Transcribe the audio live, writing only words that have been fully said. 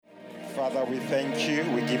Father, we thank you.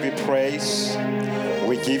 We give you praise.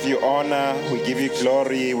 We give you honor. We give you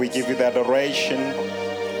glory. We give you the adoration.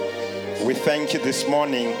 We thank you this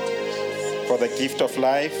morning for the gift of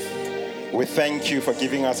life. We thank you for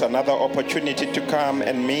giving us another opportunity to come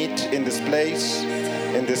and meet in this place,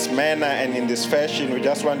 in this manner and in this fashion. We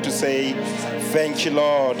just want to say, thank you,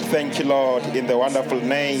 Lord. Thank you, Lord, in the wonderful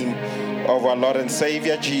name of our Lord and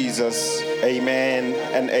Savior Jesus. Amen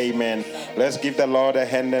and amen. Let's give the Lord a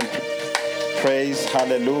hand and praise.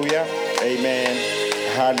 Hallelujah. Amen.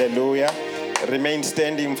 Hallelujah. Remain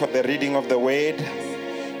standing for the reading of the word.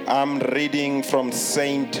 I'm reading from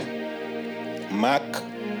Saint Mark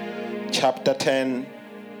chapter 10,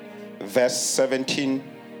 verse 17,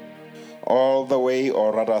 all the way,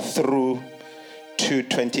 or rather through to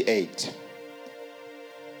 28.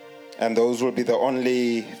 And those will be the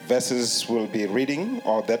only verses we'll be reading,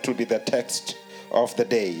 or that will be the text of the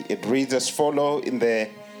day. It reads as follows in the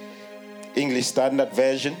English Standard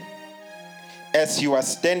Version. As he was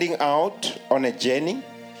standing out on a journey,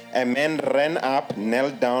 a man ran up,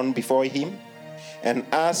 knelt down before him, and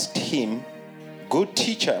asked him, "Good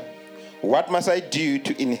teacher, what must I do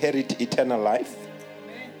to inherit eternal life?"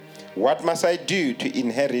 What must I do to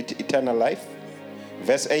inherit eternal life?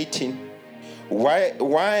 Verse 18.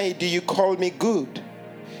 Why do you call me good?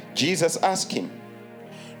 Jesus asked him.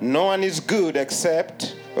 No one is good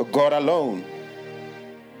except God alone.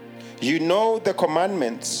 You know the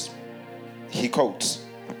commandments, he quotes.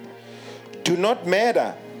 Do not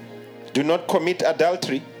murder. Do not commit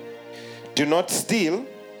adultery. Do not steal.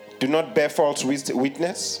 Do not bear false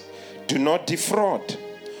witness. Do not defraud.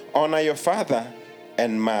 Honor your father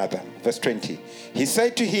and mother. Verse 20. He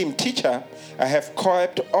said to him, Teacher, I have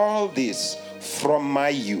kept all this from my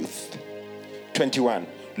youth. 21.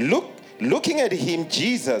 Looking at him,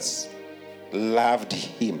 Jesus loved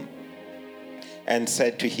him and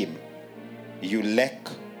said to him, You lack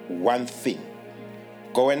one thing.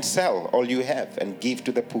 Go and sell all you have and give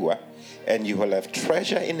to the poor, and you will have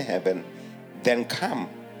treasure in heaven. Then come,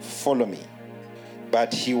 follow me.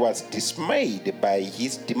 But he was dismayed by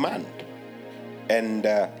his demand, and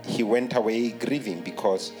he went away grieving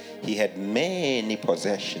because he had many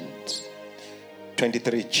possessions.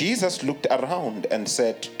 23. Jesus looked around and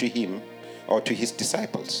said to him, or to his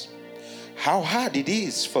disciples, how hard it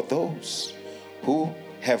is for those who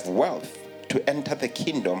have wealth to enter the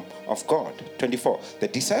kingdom of God. 24. The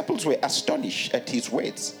disciples were astonished at his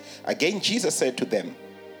words. Again, Jesus said to them,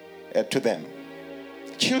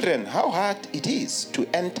 Children, how hard it is to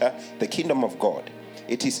enter the kingdom of God.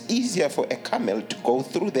 It is easier for a camel to go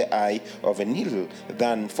through the eye of a needle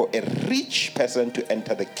than for a rich person to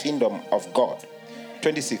enter the kingdom of God.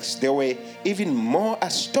 26. They were even more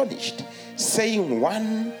astonished, saying to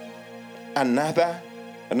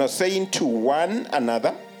one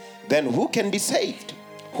another, then who can be saved?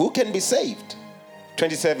 Who can be saved?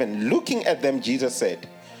 27. Looking at them, Jesus said,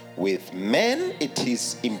 with men it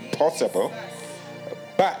is impossible,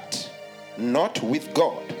 but not with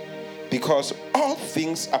God, because all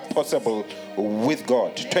things are possible with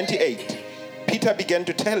God. 28. Peter began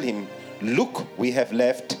to tell him, look, we have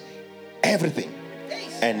left everything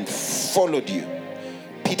and followed you.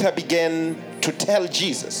 Peter began to tell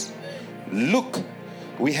Jesus, look,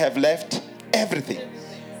 we have left everything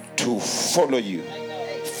to follow you.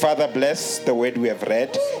 Father, bless the word we have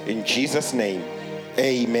read in Jesus' name.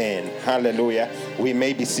 Amen. Hallelujah. We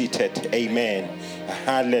may be seated. Amen.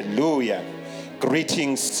 Hallelujah.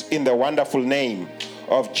 Greetings in the wonderful name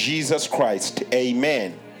of Jesus Christ.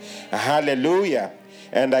 Amen. Hallelujah.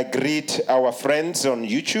 And I greet our friends on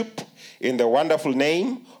YouTube in the wonderful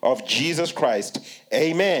name of Jesus Christ.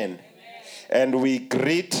 Amen. And we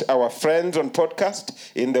greet our friends on podcast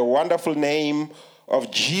in the wonderful name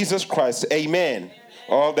of Jesus Christ. Amen.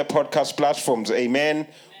 All the podcast platforms. Amen.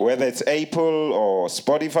 Whether it's Apple or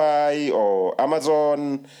Spotify or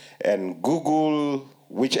Amazon and Google,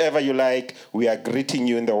 whichever you like, we are greeting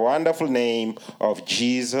you in the wonderful name of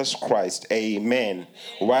Jesus Christ. Amen.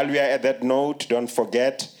 While we are at that note, don't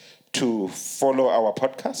forget to follow our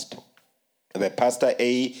podcast, the Pastor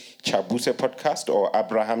A. Chabuse podcast or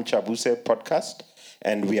Abraham Chabuse podcast.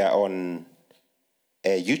 And we are on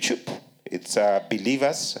YouTube. It's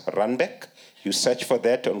Believers Runback. You search for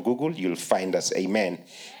that on Google, you'll find us. Amen.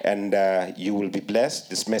 And you will be blessed.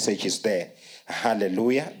 This message is there.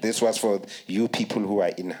 Hallelujah. This was for you people who are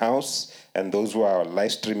in-house and those who are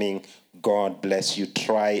live streaming. God bless you.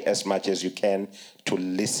 Try as much as you can to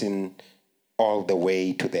listen all the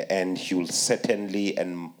way to the end. You'll certainly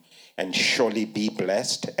and surely be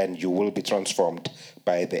blessed, and you will be transformed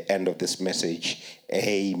by the end of this message.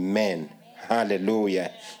 Amen.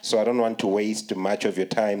 Hallelujah. So I don't want to waste much of your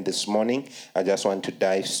time this morning. I just want to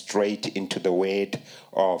dive straight into the word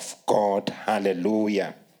of God.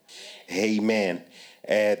 Hallelujah. Amen.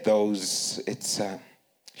 Shall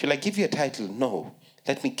I give you a title? No.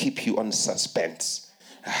 Let me keep you on suspense.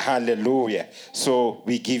 Hallelujah. So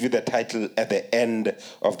we give you the title at the end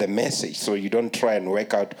of the message, so you don't try and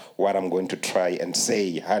work out what I'm going to try and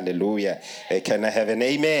say. Hallelujah. Can I have an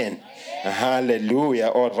amen? Hallelujah.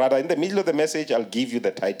 Or rather, in the middle of the message, I'll give you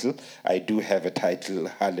the title. I do have a title.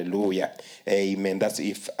 Hallelujah. Amen. That's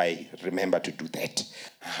if I remember to do that.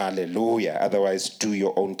 Hallelujah. Otherwise, do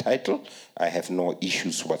your own title. I have no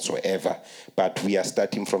issues whatsoever. But we are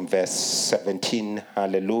starting from verse 17.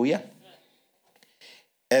 Hallelujah.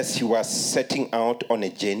 As he was setting out on a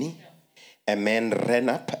journey, a man ran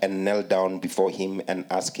up and knelt down before him and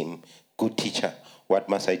asked him, "Good teacher, what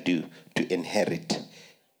must I do to inherit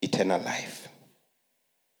eternal life?"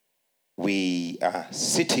 We are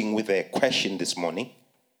sitting with a question this morning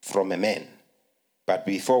from a man. But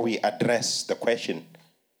before we address the question,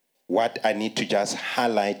 what I need to just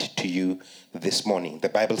highlight to you this morning, the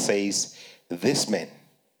Bible says, this man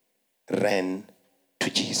ran to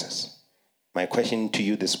Jesus. My question to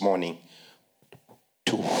you this morning,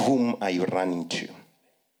 to whom are you running to?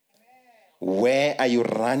 Where are you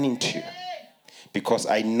running to? Because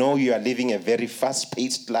I know you are living a very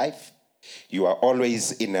fast-paced life. You are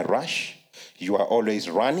always in a rush. You are always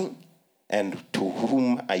running. And to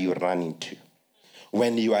whom are you running to?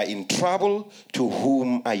 When you are in trouble, to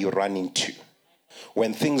whom are you running to?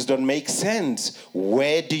 When things don't make sense,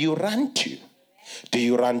 where do you run to? Do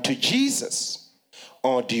you run to Jesus?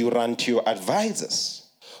 Or do you run to your advisors?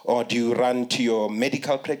 Or do you run to your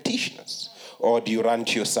medical practitioners? Or do you run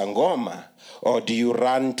to your Sangoma? Or do you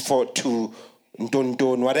run to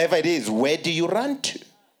Ndondon, whatever it is? Where do you run to?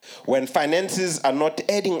 When finances are not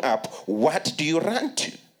adding up, what do you run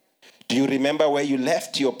to? Do you remember where you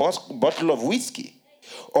left your bottle of whiskey?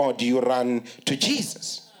 Or do you run to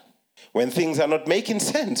Jesus? When things are not making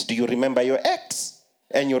sense, do you remember your ex?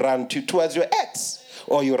 And you run towards your ex?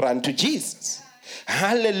 Or you run to Jesus?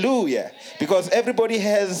 Hallelujah. Because everybody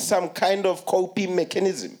has some kind of coping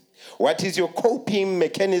mechanism. What is your coping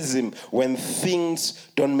mechanism when things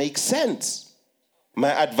don't make sense?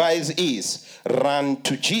 My advice is run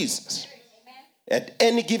to Jesus. At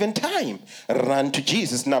any given time, run to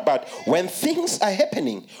Jesus. Now, but when things are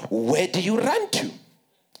happening, where do you run to?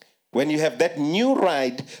 When you have that new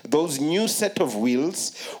ride, those new set of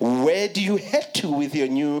wheels, where do you head to with your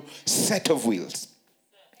new set of wheels?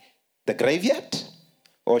 The graveyard?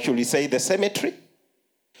 Or should we say the cemetery?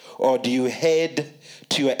 Or do you head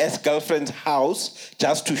to your ex-girlfriend's house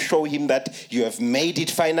just to show him that you have made it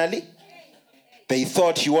finally? They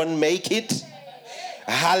thought you won't make it.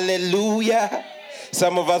 Hallelujah.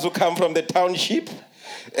 Some of us who come from the township,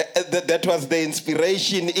 that was the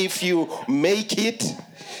inspiration. If you make it,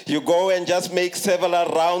 you go and just make several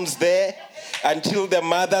rounds there until the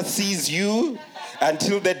mother sees you,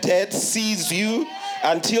 until the dad sees you,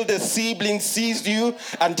 until the sibling sees you,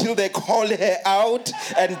 until they call her out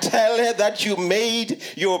and tell her that you made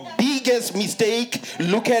your biggest mistake.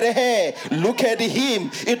 Look at her, look at him.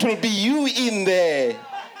 It will be you in there.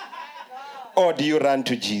 Or do you run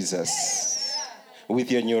to Jesus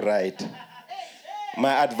with your new ride?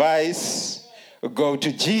 My advice, go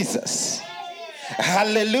to Jesus.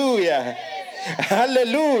 Hallelujah.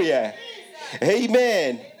 Hallelujah.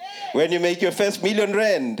 Amen. When you make your first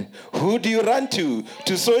R1,000,000, who do you run to?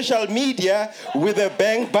 To social media with a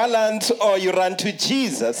bank balance, or you run to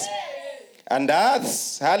Jesus? And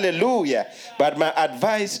us, hallelujah. But my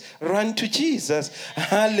advice, run to Jesus.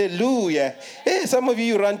 Hallelujah. Hey, some of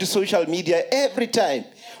you run to social media every time.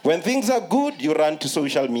 When things are good, you run to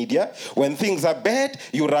social media. When things are bad,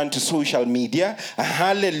 you run to social media.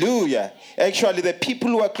 Hallelujah. Actually, the people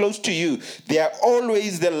who are close to you, they are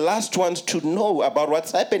always the last ones to know about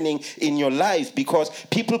what's happening in your life, because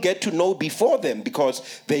people get to know before them, because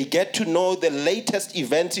they get to know the latest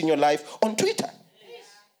events in your life on Twitter.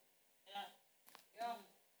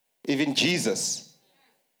 Even Jesus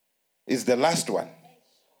is the last one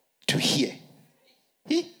to hear.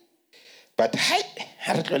 But I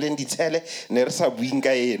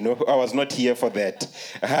was not here for that.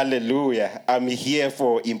 Hallelujah. I'm here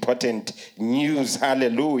for important news.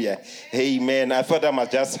 Hallelujah. Amen. I thought I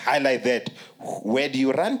must just highlight that. Where do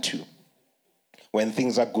you run to when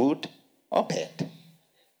things are good or bad?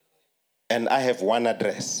 And I have one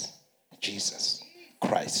address: Jesus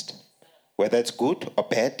Christ. Whether it's good or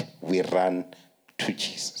bad, we run to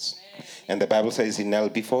Jesus. And the Bible says he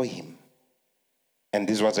knelt before him. And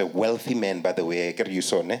this was a wealthy man, by the way. You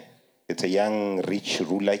saw, ne? It's a young, rich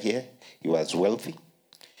ruler here. He was wealthy.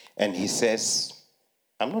 And he says,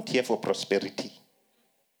 I'm not here for prosperity.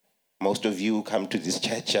 Most of you come to this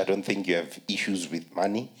church, I don't think you have issues with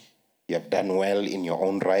money. You have done well in your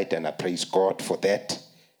own right, and I praise God for that.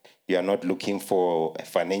 You are not looking for a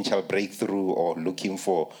financial breakthrough or looking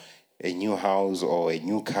for a new house or a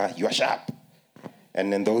new car. You are sharp.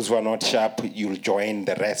 And then those who are not sharp, you'll join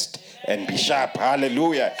the rest and be sharp.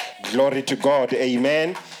 Hallelujah. Glory to God.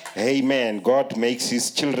 Amen. Amen. God makes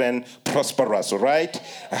his children prosperous, all right?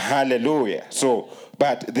 Hallelujah. So,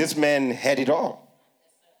 but this man had it all.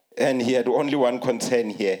 And he had only one concern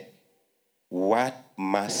here. What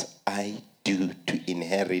must I do to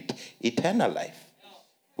inherit eternal life?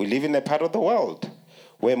 We live in a part of the world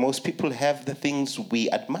where most people have the things we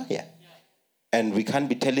admire. And we can't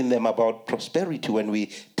be telling them about prosperity when we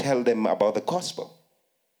tell them about the gospel.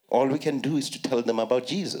 All we can do is to tell them about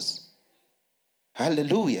Jesus.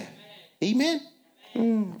 Hallelujah. Amen.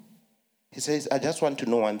 He says, I just want to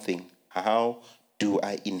know one thing. How do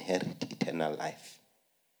I inherit eternal life?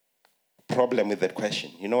 Problem with that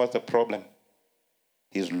question. You know what's the problem?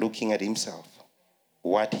 He's looking at himself,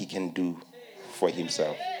 what he can do for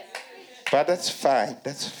himself. But that's fine.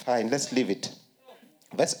 That's fine. Let's leave it.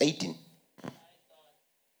 Verse 18.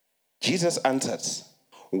 Jesus answers,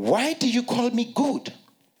 why do you call me good?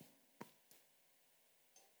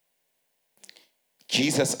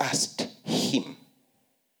 Jesus asked him,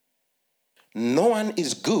 no one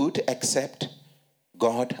is good except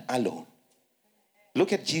God alone.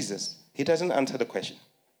 Look at Jesus. He doesn't answer the question.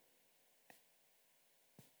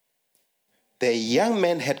 The young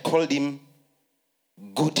man had called him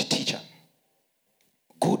good teacher,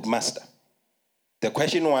 good master. The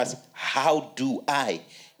question was, how do I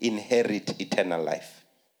inherit eternal life?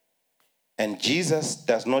 And Jesus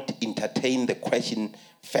does not entertain the question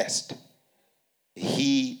first.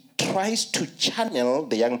 He tries to channel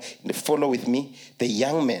the young, follow with me, the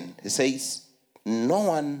young man. He says, no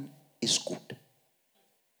one is good.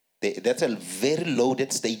 That's a very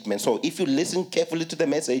loaded statement. So if you listen carefully to the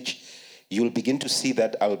message, you'll begin to see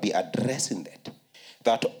that I'll be addressing that.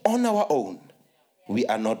 That on our own, we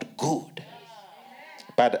are not good.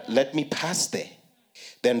 But let me pass there.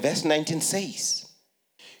 Then verse 19 says,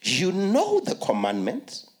 you know the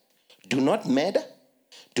commandments. Do not murder.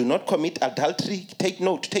 Do not commit adultery. Take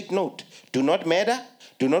note. Do not murder.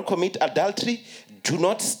 Do not commit adultery. Do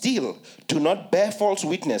not steal. Do not bear false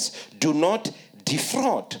witness. Do not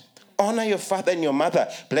defraud. Honor your father and your mother.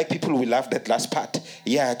 Black people will love that last part.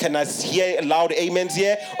 Yeah, can I hear loud amens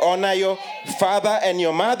here? Honor your father and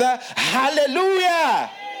your mother. Hallelujah.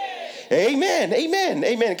 Amen. Amen.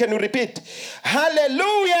 Amen. Can you repeat?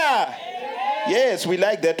 Hallelujah. Yes, we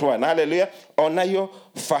like that one. Hallelujah. Honor your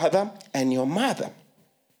father and your mother.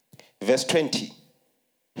 Verse 20.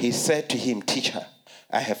 He said to him, teacher,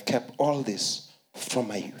 I have kept all this from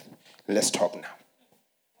my youth. Let's talk now.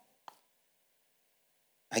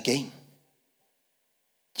 Again,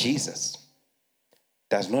 Jesus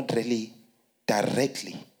does not really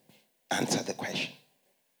directly answer the question.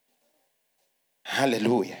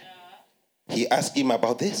 Hallelujah. He asked him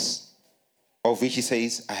about this, of which he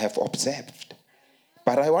says, I have observed.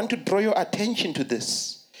 But I want to draw your attention to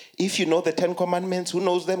this. If you know the 10 Commandments, who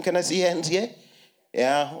knows them? Can I see hands here?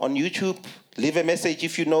 Yeah, on YouTube, leave a message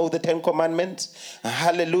if you know the 10 Commandments.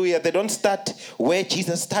 Hallelujah. They don't start where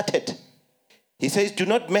Jesus started. He says, do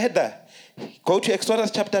not murder. Go to Exodus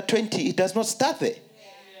chapter 20. It does not start there.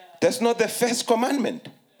 That's not the first commandment.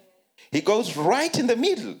 He goes right in the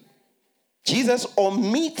middle. Jesus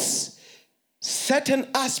omits certain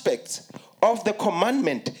aspects of the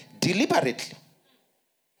commandment deliberately.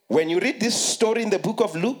 When you read this story in the book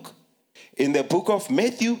of Luke, in the book of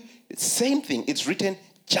Matthew, same thing. It's written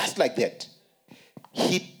just like that.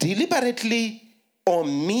 He deliberately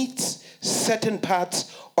omits certain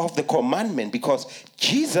parts of the commandment because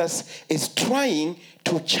Jesus is trying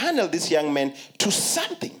to channel this young man to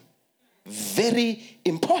something very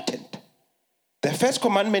important. The first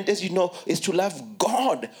commandment, as you know, is to love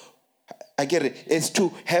God. I get it. Is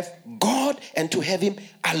to have God and to have him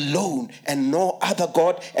alone and no other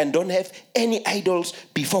God and don't have any idols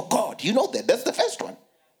before God. You know that. That's the first one.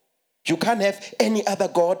 You can't have any other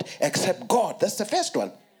God except God. That's the first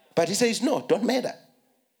one. But he says, no, don't murder.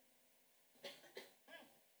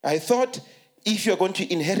 I thought if you're going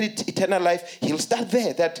to inherit eternal life, he'll start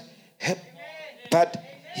there. But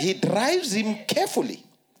he drives him carefully.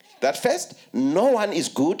 That first, no one is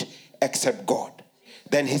good except God.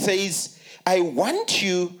 Then he says, I want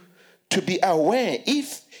you to be aware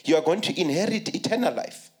if you are going to inherit eternal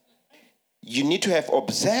life. You need to have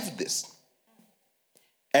observed this.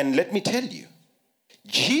 And let me tell you,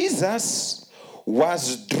 Jesus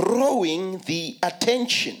was drawing the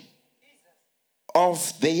attention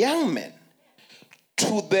of the young men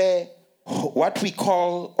to the, what we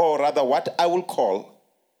call, or rather what I will call,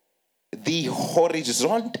 the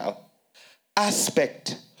horizontal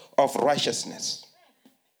aspect of righteousness.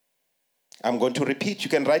 I'm going to repeat, you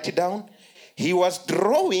can write it down. He was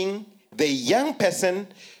drawing the young person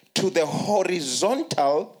to the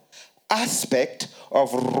horizontal aspect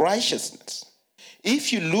of righteousness.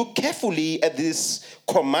 If you look carefully at this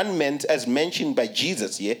commandment as mentioned by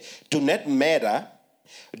Jesus here, do not murder,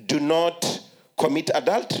 do not commit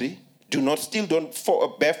adultery, do not steal, don't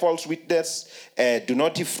bear false witness, do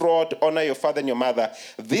not defraud, honor your father and your mother.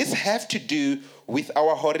 These have to do with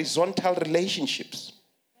our horizontal relationships.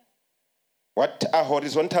 What are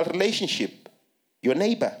horizontal relationship? Your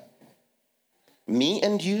neighbor, me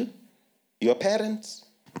and you, your parents,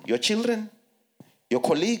 your children, your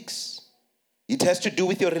colleagues. It has to do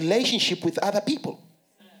with your relationship with other people.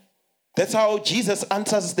 That's how Jesus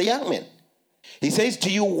answers the young man. He says,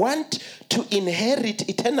 do you want to inherit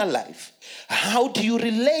eternal life? How do you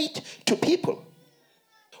relate to people?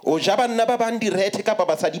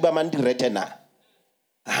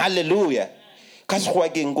 Hallelujah.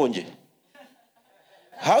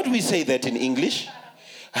 How do we say that in English?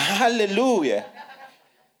 Hallelujah.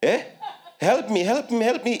 Eh? Help me,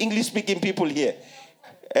 English-speaking people here.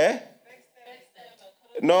 Eh?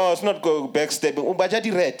 No, it's not go backstabbing.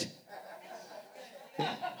 Ubajadi red.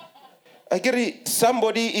 I get it.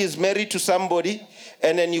 Somebody is married to somebody,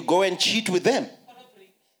 and then you go and cheat with them.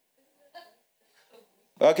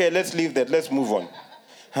 Okay, let's leave that. Let's move on.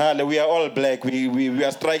 We are all black. We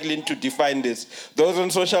are struggling to define this. Those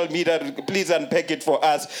on social media, please unpack it for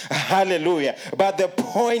us. Hallelujah. But the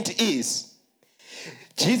point is,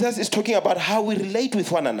 Jesus is talking about how we relate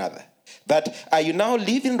with one another. That are you now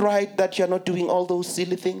living right, that you're not doing all those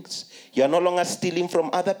silly things? You're no longer stealing from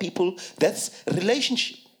other people. That's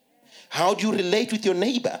relationship. How do you relate with your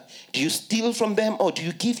neighbor? Do you steal from them or do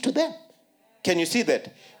you give to them? Can you see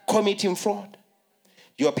that? Committing fraud.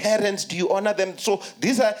 Your parents, do you honor them? So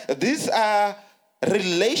these are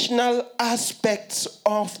relational aspects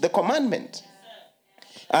of the commandment.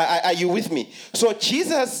 Are you with me? So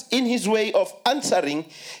Jesus, in his way of answering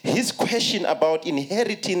his question about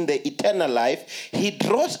inheriting the eternal life, he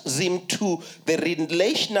draws him to the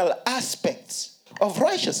relational aspects of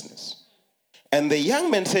righteousness. And the young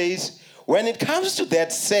man says, when it comes to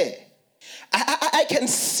that, say, I can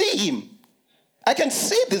see him. I can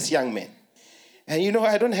see this young man. And you know,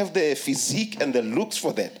 I don't have the physique and the looks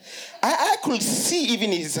for that. I could see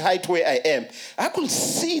even his height where I am. I could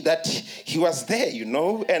see that he was there, you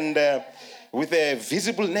know, and with a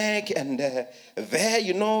visible neck and there,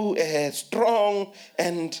 you know, strong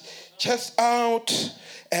and just out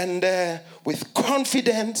and with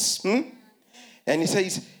confidence. And he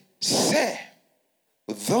says, sir,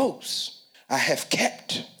 those I have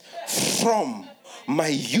kept from my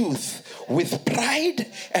youth with pride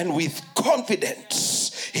and with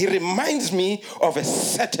confidence. He reminds me of a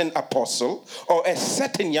certain apostle or a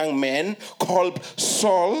certain young man called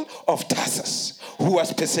Saul of Tarsus, who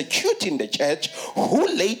was persecuting the church, who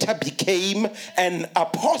later became an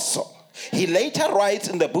apostle. He later writes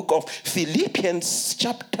in the book of Philippians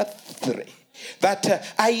chapter 3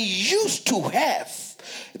 that I used to have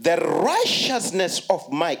the righteousness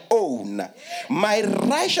of my own.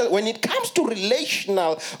 When it comes to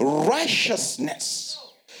relational righteousness,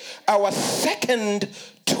 I was second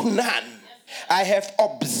to none. I have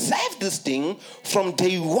observed this thing from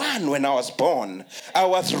day one when I was born. I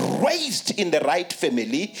was raised in the right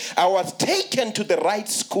family. I was taken to the right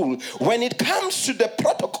school. When it comes to the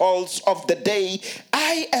protocols of the day,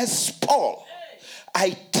 I, as Paul,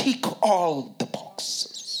 I tick all the boxes.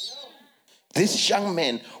 This young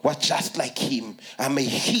man was just like him. I'm a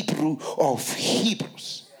Hebrew of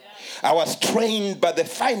Hebrews. I was trained by the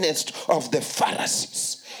finest of the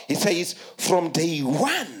Pharisees. He says, from day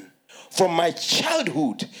one, from my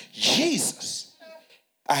childhood, Jesus,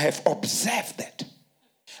 I have observed that.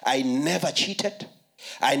 I never cheated.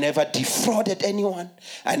 I never defrauded anyone.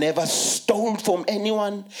 I never stole from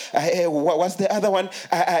anyone. What's the other one?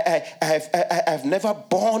 I've never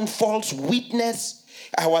borne false witness.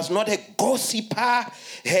 I was not a gossiper.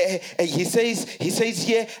 He says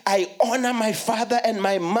here, I honor my father and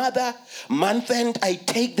my mother. Month end, I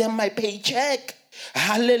take them my paycheck.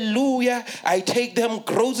 Hallelujah. I take them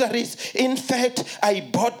groceries. In fact, I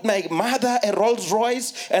bought my mother a Rolls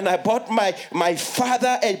Royce and I bought my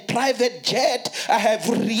father a private jet. I have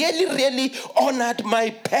really honored my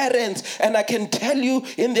parents. And I can tell you,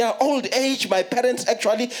 in their old age, my parents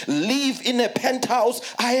actually live in a penthouse.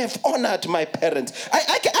 I have honored my parents.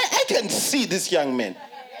 I can see this young man.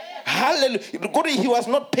 Hallelujah. He was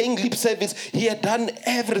not paying lip service. He had done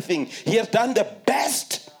everything. He has done the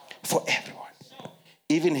best for everyone.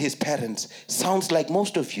 Even his parents. Sounds like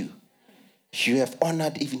most of you. You have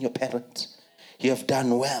honored even your parents. You have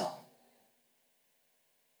done well.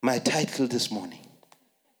 My title this morning,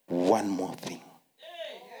 one more thing.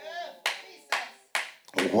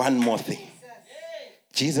 One more thing.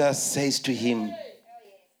 Jesus says to him,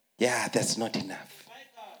 yeah, that's not enough.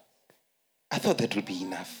 I thought that would be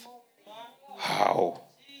enough. How?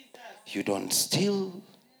 You don't steal.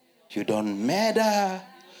 You don't murder.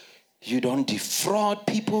 You don't defraud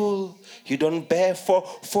people. You don't bear for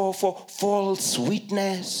false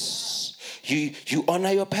witness. You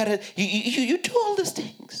honor your parents. You do all these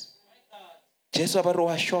things. Jesus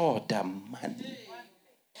abaroa shorta man.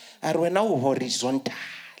 Arwena horizontal.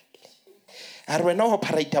 Arwena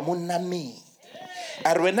operate munami.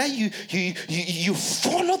 Arwena you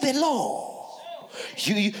follow the law.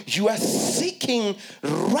 You are seeking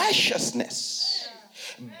righteousness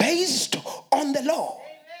based on the law.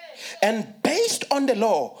 And based on the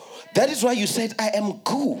law, that is why you said, I am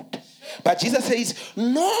good. But Jesus says,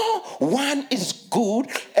 no one is good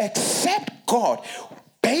except God.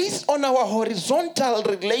 Based on our horizontal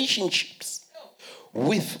relationships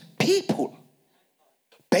with people,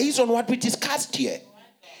 based on what we discussed here,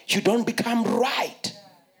 you don't become right.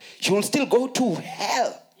 You will still go to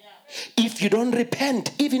hell if you don't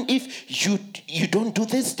repent, even if you don't do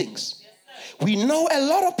these things. We know a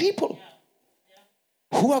lot of people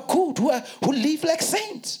who are good, who live like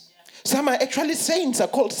saints. Some are actually saints, are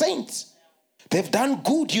called saints. They've done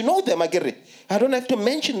good. You know them, Agere. I don't have to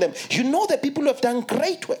mention them. You know the people who have done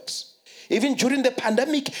great works. Even during the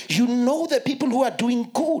pandemic, you know the people who are doing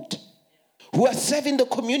good, who are serving the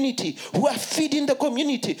community, who are feeding the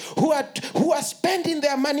community, who are spending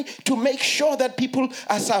their money to make sure that people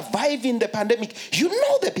are surviving the pandemic. You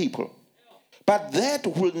know the people. But that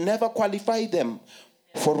will never qualify them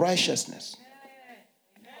for righteousness.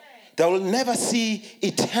 They will never see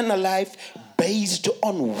eternal life based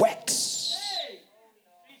on works.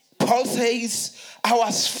 Paul says, I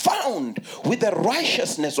was found with the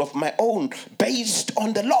righteousness of my own based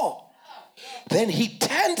on the law. Then he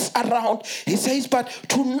turns around, he says, but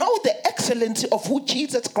to know the excellency of who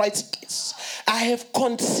Jesus Christ is, I have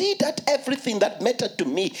considered everything that mattered to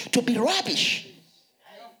me to be rubbish.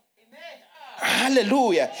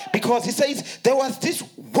 Hallelujah. Because he says, there was this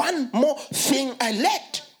one more thing I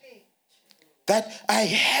lacked, that I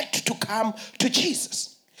had to come to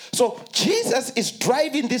Jesus. So Jesus is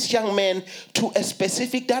driving this young man to a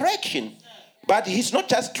specific direction. But he's not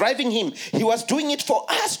just driving him. He was doing it for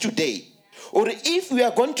us today. Or if we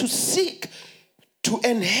are going to seek to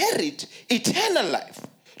inherit eternal life,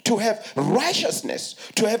 to have righteousness,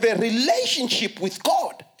 to have a relationship with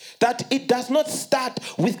God, that it does not start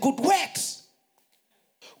with good works.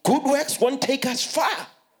 Good works won't take us far.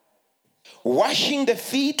 Washing the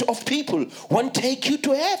feet of people won't take you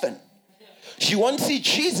to heaven. You won't see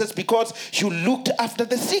Jesus because you looked after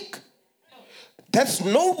the sick. That's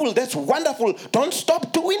noble. That's wonderful. Don't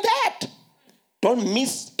stop doing that. Don't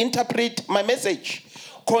misinterpret my message.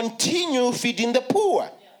 Continue feeding the poor.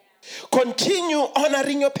 Continue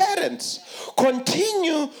honoring your parents.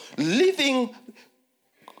 Continue living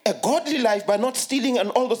a godly life by not stealing and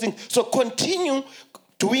all those things. So continue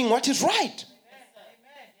doing what is right.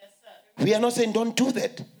 We are not saying don't do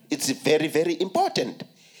that. It's very, very important.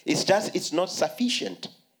 It's just, it's not sufficient.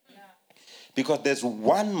 Because there's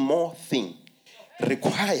one more thing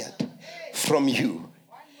required from you.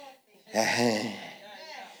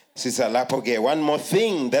 Sister Lapoge, one more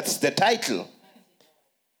thing. That's the title.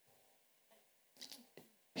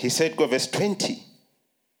 He said, go verse 20.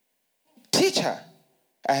 Teacher,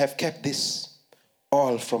 I have kept this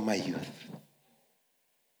all from my youth.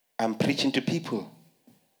 I'm preaching to people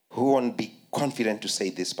who won't be confident to say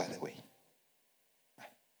this, by the way.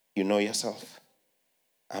 You know yourself.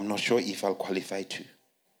 I'm not sure if I'll qualify to.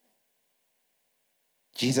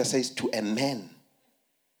 Jesus says to a man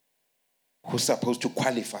who's supposed to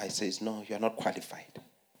qualify, says, no, you're not qualified.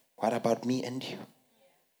 What about me and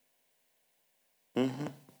you?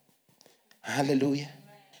 Hallelujah.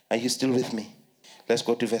 Are you still with me? Let's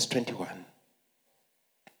go to verse 21.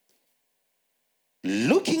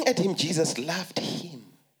 Looking at him, Jesus loved him.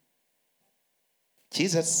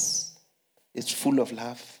 Jesus It's full of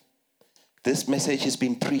love. This message has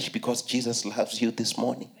been preached because Jesus loves you this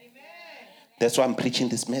morning. Amen. That's why I'm preaching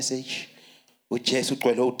this message.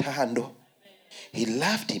 He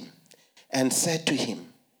loved him and said to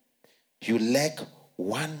him, you lack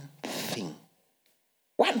one thing.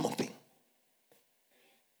 One more thing.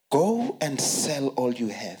 Go and sell all you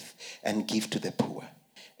have and give to the poor,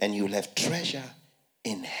 and you'll have treasure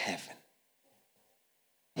in heaven.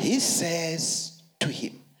 He says to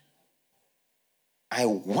him, I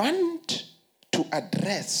want to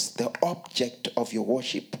address the object of your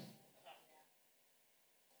worship.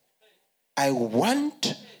 I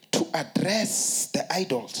want to address the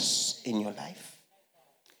idols in your life.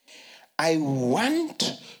 I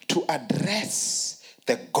want to address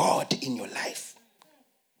the God in your life.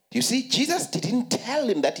 You see, Jesus didn't tell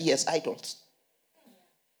him that he has idols.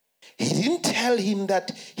 He didn't tell him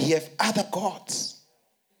that he has other gods.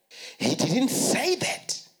 He didn't say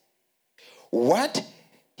that. What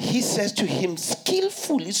he says to him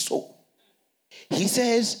skillfully so, he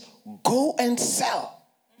says, go and sell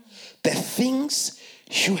the things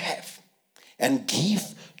you have and give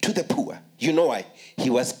to the poor. You know why? He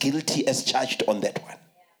was guilty as charged on that one.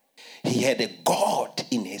 He had a God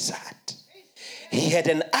in his heart. He had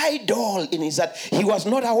an idol in his heart. He was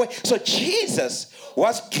not aware. So Jesus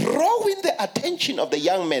was drawing the attention of the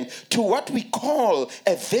young man to what we call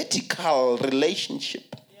a vertical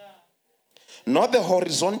relationship. Not the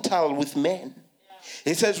horizontal with men.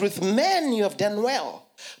 He says, with men you have done well.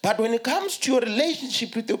 But when it comes to your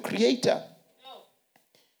relationship with your Creator,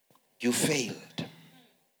 you failed.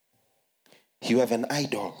 You have an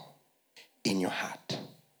idol in your heart.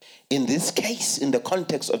 In this case, in the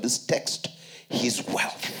context of this text, his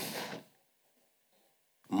wealth.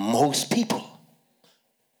 Most people,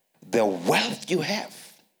 the wealth you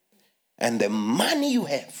have, and the money you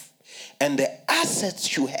have, and the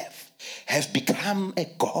assets you have become a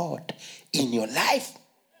God in your life.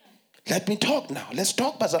 Let me talk now. Let's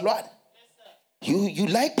talk, Bazalwan. You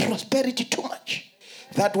like prosperity too much.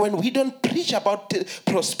 That when we don't preach about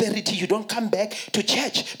prosperity, you don't come back to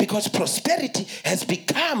church because prosperity has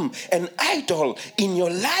become an idol in your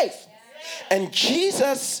life. And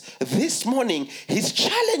Jesus, this morning, he's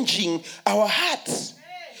challenging our hearts.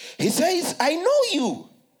 He says, I know you.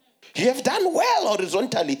 You have done well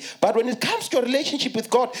horizontally, but when it comes to your relationship with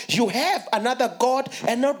God, you have another God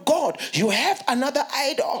and not God. You have another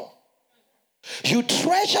idol. You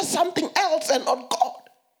treasure something else and not God.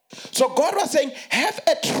 So God was saying, have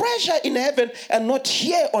a treasure in heaven and not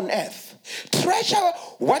here on earth. Treasure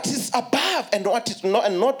what is above and what is not,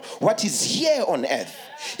 and not what is here on earth.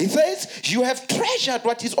 He says, you have treasured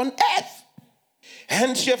what is on earth.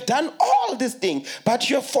 And you have done all these things, but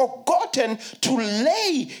you have forgotten to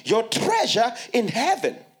lay your treasure in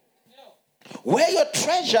heaven, where your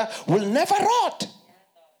treasure will never rot.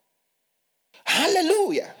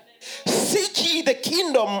 Hallelujah. Seek ye the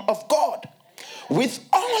kingdom of God with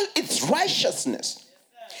all its righteousness,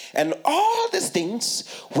 and all these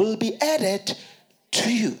things will be added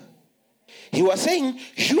to you. He was saying,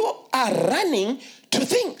 you are running to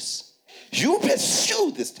things. You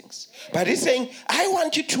pursue these things. But he's saying, I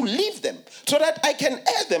want you to leave them so that I can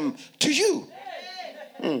add them to you.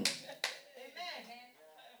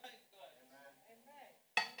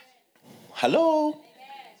 Hello?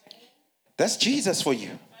 That's Jesus for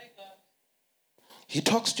you. He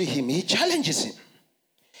talks to him. He challenges him.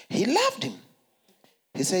 He loved him.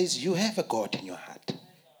 He says, you have a God in your heart.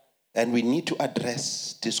 And we need to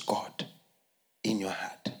address this God in your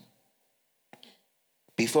heart.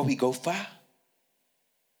 Before we go far,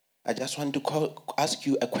 I just want to ask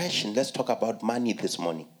you a question. Let's talk about money this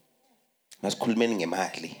morning.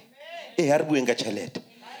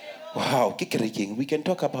 Wow, we can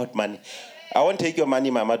talk about money. I won't take your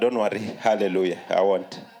money, Mama, don't worry. Hallelujah, I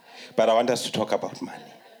won't. But I want us to talk about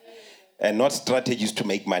money. And not strategies to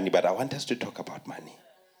make money, but I want us to talk about money.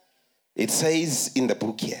 It says in the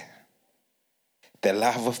book here, the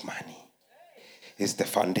love of money is the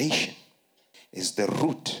foundation, is the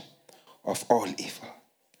root of all evil.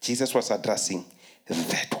 Jesus was addressing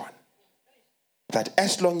that one. That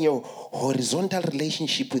as long your horizontal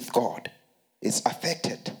relationship with God is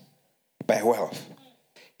affected by wealth,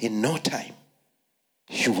 in no time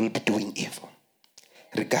you will be doing evil,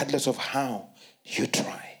 regardless of how you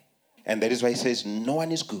try. And that is why he says, no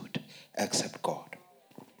one is good except God.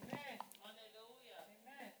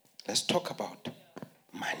 Let's talk about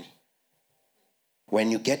money. When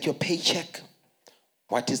you get your paycheck,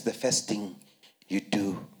 what is the first thing you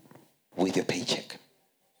do with your paycheck?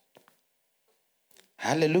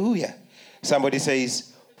 Hallelujah. Somebody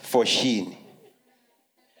says, for Sheen.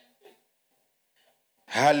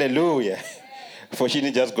 Hallelujah.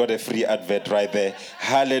 Fortunately, just got a free advert right there.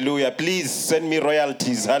 Hallelujah. Please send me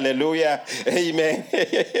royalties. Hallelujah. Amen.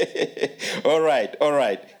 All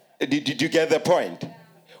right. Did you get the point?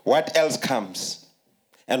 What else comes?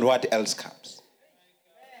 And what else comes?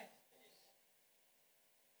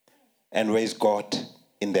 And where is God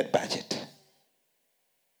in that budget?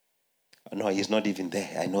 No, he's not even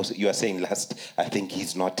there. I know you are saying last. I think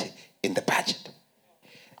he's not in the budget.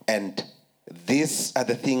 And these are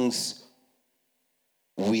the things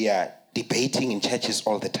we are debating in churches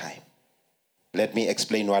all the time. Let me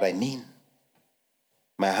explain what I mean.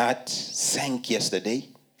 My heart sank yesterday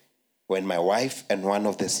when my wife and one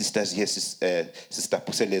of the sisters here, Sister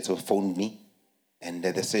Puseleto, phoned me. And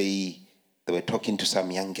they say they were talking to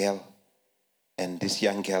some young girl. And this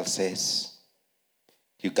young girl says,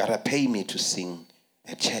 "You got to pay me to sing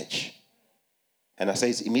at church." And I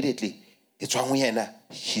say immediately, "It's wrong with her.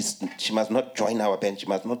 She must not join our band. She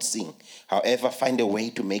must not sing. However, find a way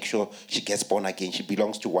to make sure she gets born again. She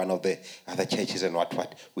belongs to one of the other churches and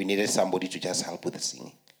what. We needed somebody to just help with the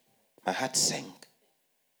singing." My heart sank.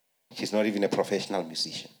 She's not even a professional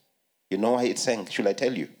musician. You know why it sank? Should I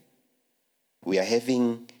tell you? We are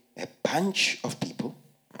having a bunch of people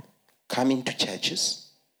coming to churches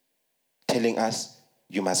telling us,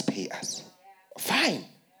 "You must pay us." Fine.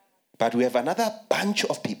 But we have another bunch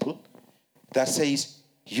of people that says,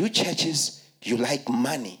 "You churches, you like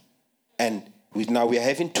money." And now we are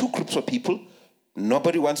having two groups of people.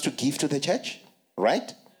 Nobody wants to give to the church,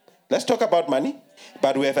 right? Let's talk about money.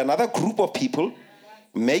 But we have another group of people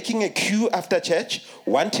making a queue after church,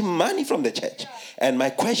 wanting money from the church. And my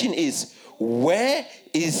question is, where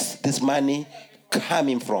is this money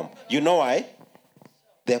coming from? You know why?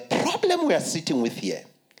 The problem we are sitting with here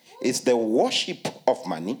is the worship of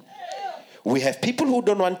money. We have people who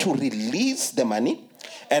don't want to release the money,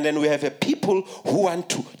 and then we have a people who want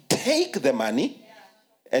to take the money.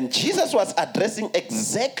 And Jesus was addressing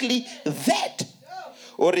exactly that.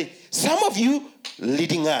 Or some of you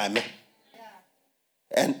leading army,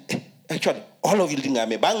 and actually all of you leading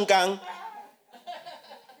army, bangang.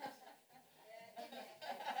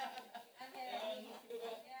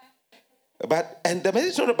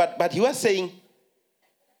 But you are saying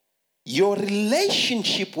your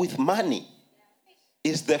relationship with money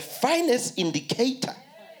is the finest indicator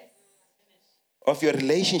of your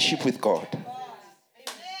relationship with God.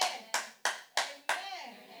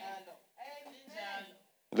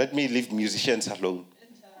 Let me leave musicians alone.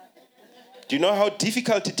 Do you know how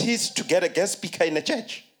difficult it is to get a guest speaker in a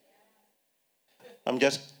church? I'm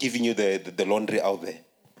just giving you the laundry out there.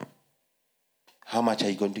 How much are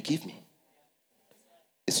you going to give me?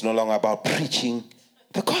 It's no longer about preaching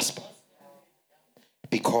the gospel,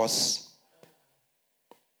 because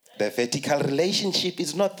the vertical relationship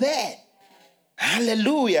is not there.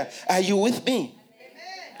 Hallelujah. Are you with me?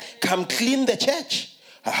 Amen. Come clean the church.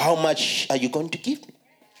 How much are you going to give me?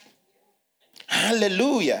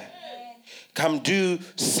 Hallelujah. Amen. Come do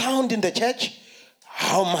sound in the church.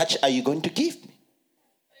 How much are you going to give me?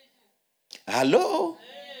 Hello?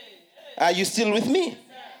 Are you still with me?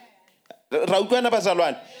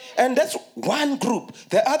 And that's one group.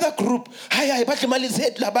 The other group,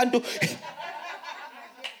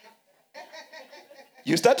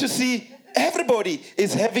 you start to see everybody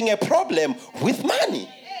is having a problem with money.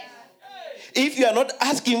 If you are not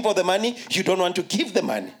asking for the money, you don't want to give the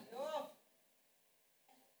money.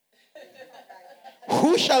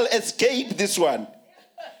 Who shall escape this one?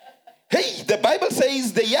 Hey, the Bible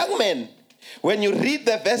says the young man, when you read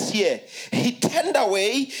the verse here, he turned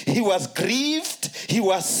away, he was grieved, he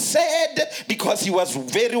was sad because he was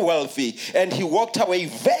very wealthy, and he walked away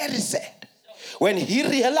very sad. When he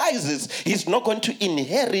realizes he's not going to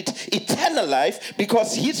inherit eternal life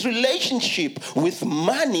because his relationship with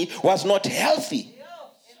money was not healthy.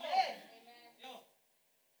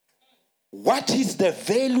 What is the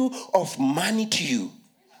value of money to you?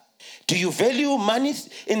 Do you value money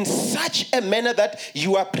in such a manner that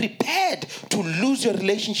you are prepared to lose your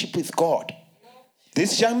relationship with God?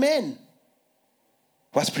 This young man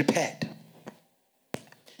was prepared.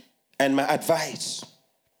 And my advice,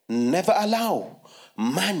 never allow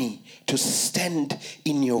money to stand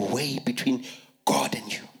in your way between God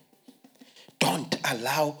and you. Don't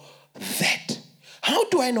allow that. How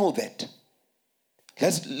do I know that?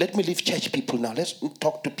 Let me leave church people now. Let's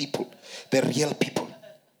talk to people, the real people.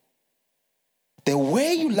 The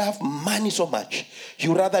way you love money so much,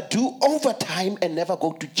 you rather do overtime and never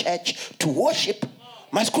go to church to worship.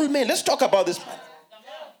 My school man, let's talk about this.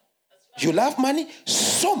 You love money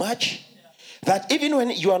so much that even when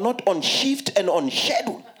you are not on shift and on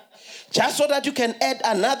schedule, just so that you can add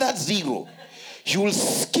another zero, You will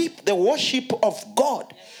skip the worship of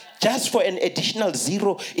God just for an additional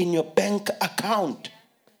zero in your bank account.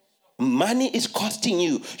 Money is costing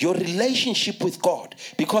you your relationship with God,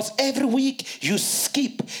 because every week you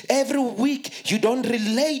skip. Every week you don't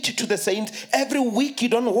relate to the saints. Every week you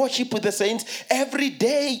don't worship with the saints. Every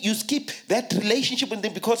day you skip that relationship with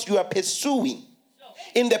them because you are pursuing.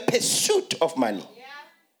 In the pursuit of money,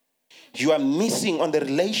 you are missing on the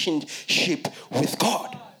relationship with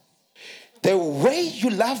God. The way you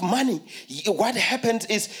love money, what happens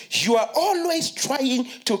is you are always trying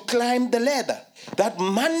to climb the ladder. That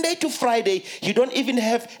Monday to Friday, you don't even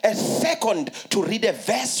have a second to read a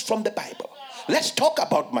verse from the Bible. Let's talk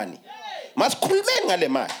about money.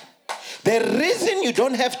 The reason you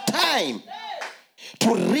don't have time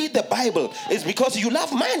to read the Bible is because you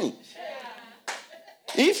love money.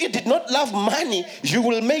 If you did not love money, you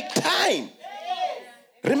will make time.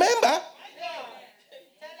 Remember?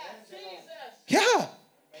 Yeah.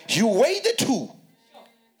 You weigh the two.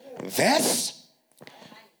 Verse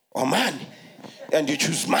or money. And you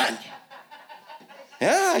choose money.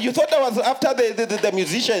 Yeah, you thought that was after the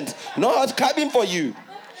musicians. No, I was coming for you.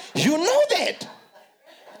 You know that.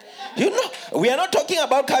 You know, we are not talking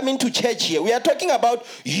about coming to church here. We are talking about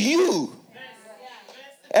you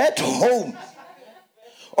at home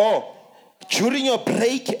or during your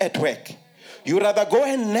break at work. You rather go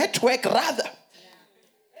and network rather.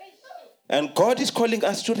 And God is calling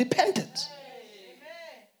us to repentance.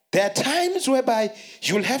 There are times whereby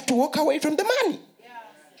you'll have to walk away from the money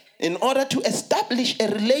in order to establish a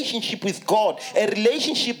relationship with God, a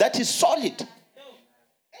relationship that is solid.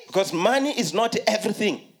 Because money is not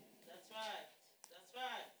everything. That's right.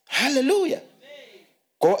 Hallelujah.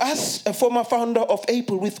 Go ask a former founder of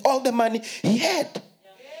Apple with all the money he had.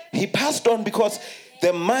 He passed on because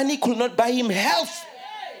the money could not buy him health.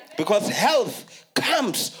 Because health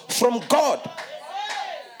comes from God.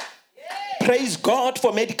 Praise God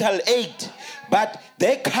for medical aid. But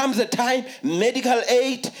there comes a time medical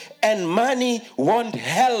aid and money won't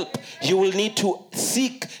help. You will need to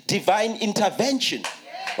seek divine intervention,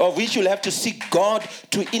 of which you'll have to seek God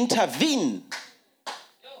to intervene.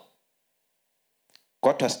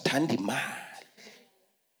 God was standing imali.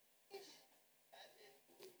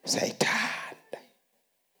 Satan.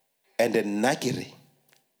 And the Nagiri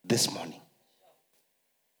this morning.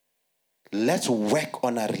 Let's work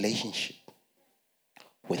on our relationship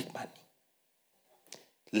with money.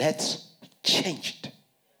 Let's change it.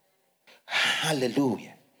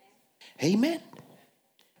 Hallelujah. Amen.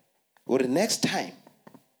 Or the next time,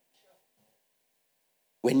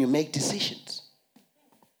 when you make decisions,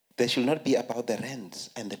 they should not be about the rands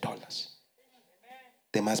and the dollars.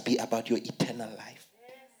 They must be about your eternal life.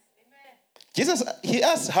 Jesus, he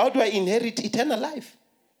asked, how do I inherit eternal life?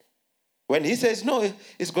 When he says, no,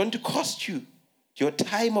 it's going to cost you your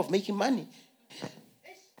time of making money.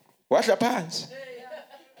 Wash your pants.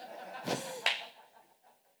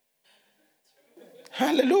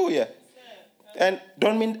 Hallelujah. And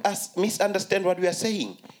don't misunderstand what we are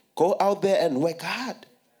saying. Go out there and work hard.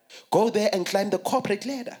 Go there and climb the corporate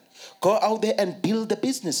ladder. Go out there and build the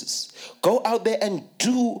businesses. Go out there and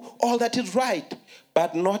do all that is right,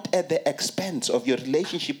 but not at the expense of your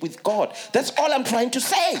relationship with God. That's all I'm trying to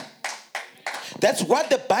say. That's what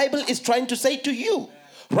the Bible is trying to say to you.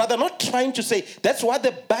 Rather, not trying to say, that's what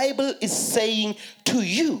the Bible is saying to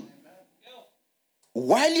you.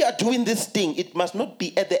 While you are doing this thing, it must not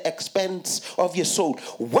be at the expense of your soul.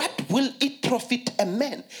 What will it profit a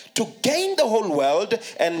man to gain the whole world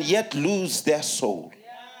and yet lose their soul?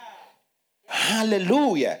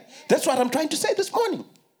 Hallelujah. That's what I'm trying to say this morning.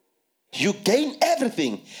 You gain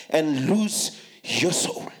everything and lose your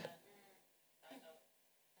soul.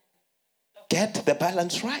 Get the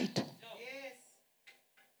balance right.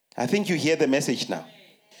 I think you hear the message now.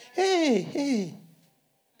 Hey.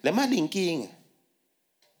 Le mali inkinga.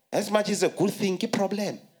 As much as a good thing, a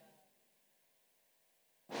problem.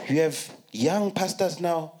 You have young pastors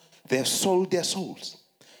now, they have sold their souls.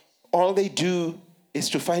 All they do is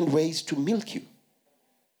to find ways to milk you.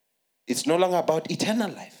 It's no longer about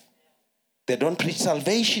eternal life. They don't preach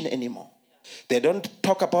salvation anymore. They don't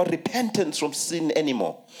talk about repentance from sin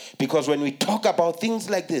anymore. Because when we talk about things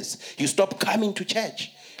like this, you stop coming to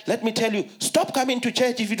church. Let me tell you, stop coming to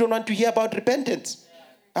church if you don't want to hear about repentance.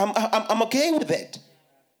 I'm okay with that.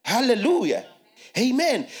 Hallelujah.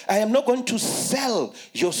 Amen. I am not going to sell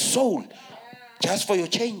your soul just for your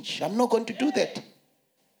change. I'm not going to do that.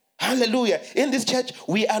 Hallelujah. In this church,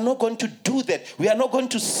 we are not going to do that. We are not going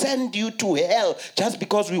to send you to hell just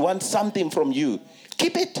because we want something from you.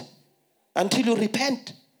 Keep it until you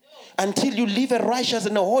repent. until you live a righteous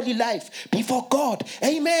and a holy life before God.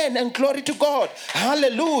 Amen. And glory to God.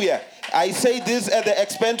 Hallelujah. I say this at the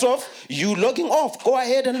expense of you logging off. Go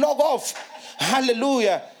ahead and log off.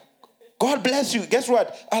 Hallelujah. God bless you. Guess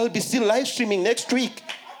what? I'll be still live streaming next week.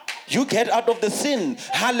 You get out of the sin.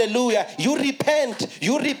 Hallelujah. You repent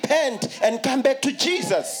and come back to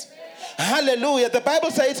Jesus. Hallelujah. The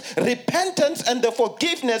Bible says repentance and the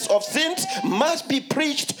forgiveness of sins must be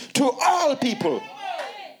preached to all people.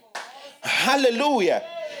 Hallelujah.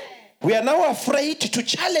 We are now afraid to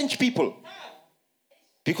challenge people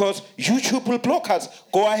because YouTube will block us.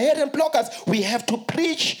 Go ahead and block us. We have to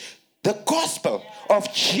preach the gospel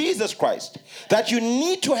of Jesus Christ, that you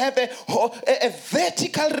need to have a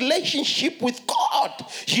vertical relationship with God.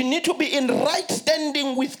 You need to be in right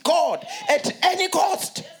standing with God at any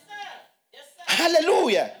cost.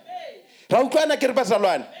 Hallelujah.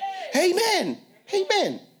 Amen.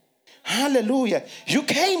 Amen. Hallelujah. You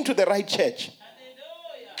came to the right church.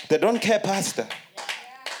 They don't care, pastor.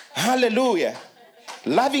 Hallelujah.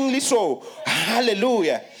 Lovingly so.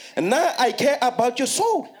 Hallelujah. And now I care about your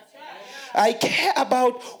soul. I care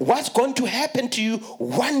about what's going to happen to you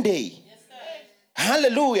one day.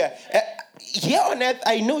 Hallelujah. Here on earth,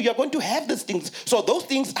 I know you're going to have these things. So those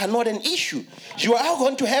things are not an issue. You are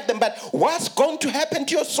going to have them. But what's going to happen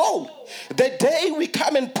to your soul? The day we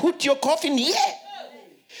come and put your coffin here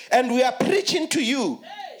and we are preaching to you,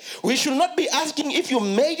 we should not be asking if you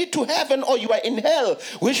made it to heaven or you are in hell.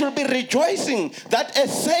 We should be rejoicing that a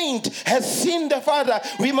saint has seen the Father.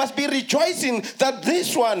 We must be rejoicing that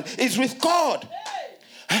this one is with God.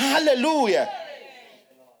 Hallelujah.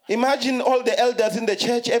 Imagine all the elders in the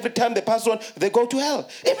church, every time they pass on, they go to hell.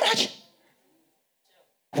 Imagine.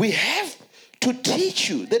 We have to teach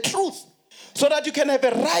you the truth so that you can have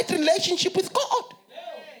a right relationship with God.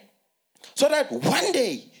 So that one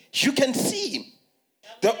day you can see him.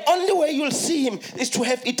 The only way you'll see him is to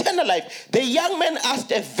have eternal life. The young man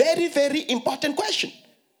asked a very, very important question.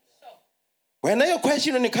 When I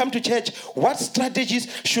question when you come to church, what strategies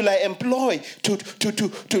should I employ to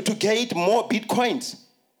get more Bitcoins?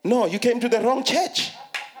 No, you came to the wrong church.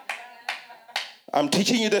 I'm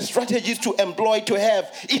teaching you the strategies to employ to have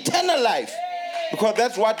eternal life. Because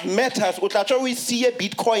that's what matters. We see a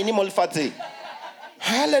Bitcoin.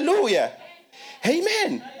 Hallelujah.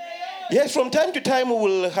 Amen. Yes, from time to time we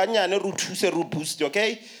will boost,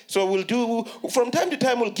 okay? So we'll do, from time to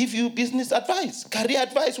time we'll give you business advice, career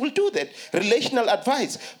advice, we'll do that, relational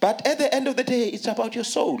advice. But at the end of the day, it's about your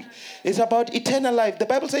soul. It's about eternal life. The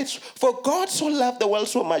Bible says, for God so loved the world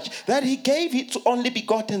so much that he gave his only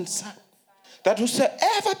begotten Son, that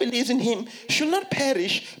whosoever believes in him should not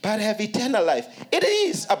perish but have eternal life. It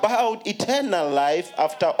is about eternal life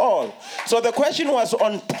after all. So the question was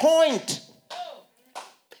on point.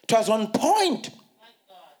 It was on point.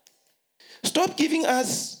 Stop giving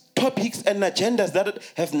us topics and agendas that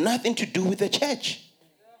have nothing to do with the church.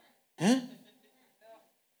 Huh?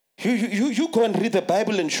 You go and read the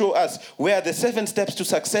Bible and show us where are the 7 steps to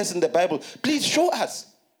success in the Bible. Please show us.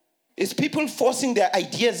 It's people forcing their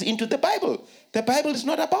ideas into the Bible. The Bible is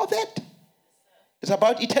not about that. It's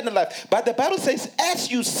about eternal life. But the Bible says,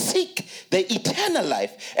 as you seek the eternal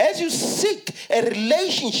life, as you seek a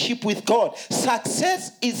relationship with God,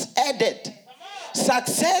 success is added.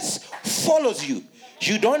 Success follows you.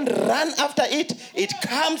 You don't run after it, it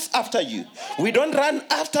comes after you. We don't run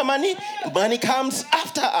after money, money comes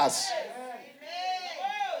after us.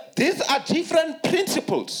 These are different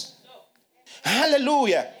principles.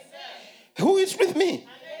 Hallelujah. Who is with me?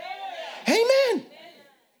 Amen.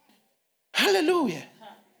 Hallelujah.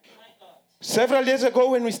 Several years ago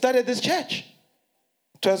when we started this church,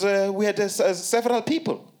 it was, we had several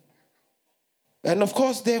people. And of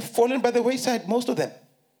course, they've fallen by the wayside, most of them.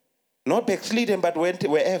 Not backslidden, but went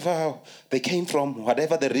wherever they came from,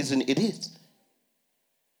 whatever the reason it is.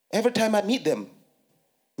 Every time I meet them,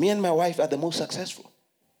 me and my wife are the most successful.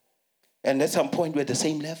 And at some point, we're at the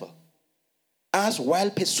same level. Us, while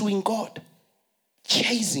pursuing God,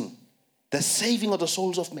 chasing the saving of the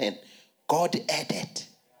souls of men, God added.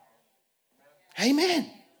 Amen.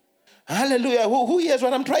 Hallelujah. Who hears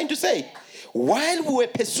what I'm trying to say? While we were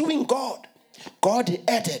pursuing God, God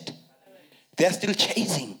added. They're still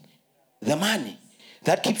chasing the money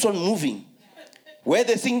that keeps on moving. Where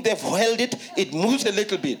they think they've held it, it moves a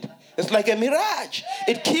little bit. It's like a mirage.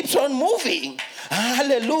 It keeps on moving.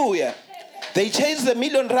 Hallelujah. They chase the R1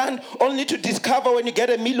 million only to discover when you get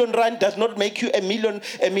R1 million does not make you a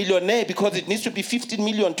millionaire, because it needs to be 15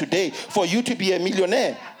 million today for you to be a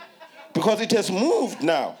millionaire. Because it has moved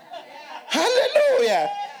now. Hallelujah.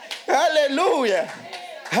 Hallelujah.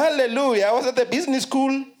 Hallelujah. I was at the business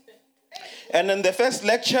school And in the first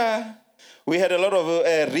lecture, we had a lot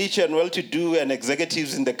of rich and well-to-do and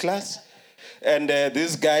executives in the class. And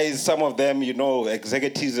these guys, some of them,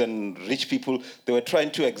 executives and rich people, they were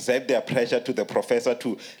trying to exert their pressure to the professor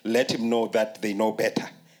to let him know that they know better.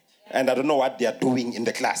 And I don't know what they are doing in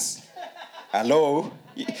the class. Hello?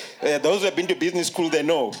 Those who have been to business school, they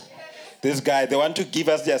know. This guy, they want to give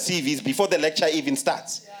us their CVs before the lecture even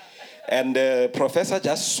starts. And the professor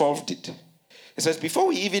just solved it. He says, before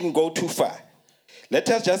we even go too far, let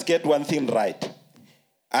us just get one thing right.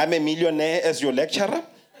 I'm a millionaire as your lecturer,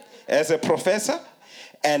 as a professor,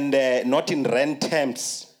 and not in rent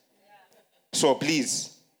terms. So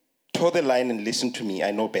please, toe the line and listen to me.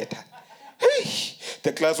 I know better.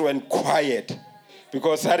 The class went quiet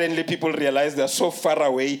because suddenly people realized they're so far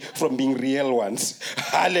away from being real ones.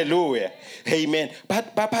 Hallelujah. Amen.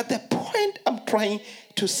 But the point I'm trying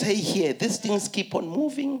to say here, these things keep on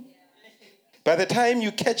moving. By the time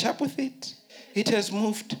you catch up with it, it has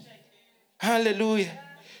moved. Hallelujah.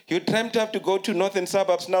 You dreamt of to go to northern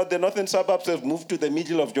suburbs. Now the northern suburbs have moved to the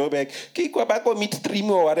middle of Joburg. Kikwabako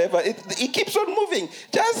midstream or whatever. It keeps on moving.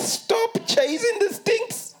 Just stop chasing these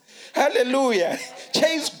things. Hallelujah.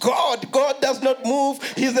 Chase God. God does not move.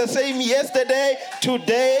 He's the same yesterday,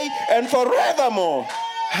 today, and forevermore.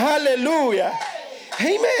 Hallelujah.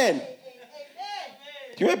 Amen.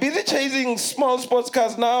 You are busy chasing small sports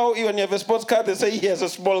cars now. Even when you have a sports car, they say he has a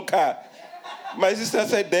small car. My sister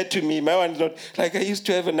said that to me. My one is not like I used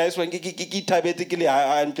to have a nice one. Like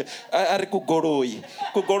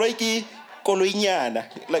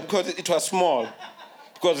because it was small.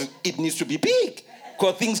 Because it needs to be big.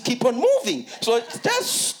 Because things keep on moving. So just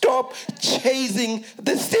stop chasing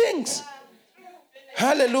these things.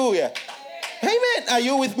 Hallelujah. Amen. Are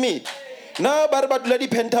you with me? Now, but bloody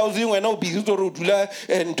penthouse, when I busy to Rudula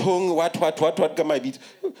and tongue, what can my beat?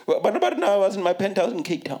 But now I was in my penthouse in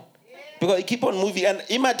Cape Town. Because it keep on moving. And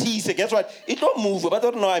Imatise, guess what? It don't move, but I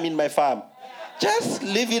don't know I'm in my farm. Just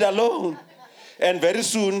leave it alone. And very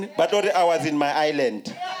soon, but I was in my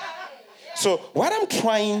island. So what I'm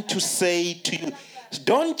trying to say to you,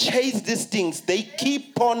 don't chase these things. They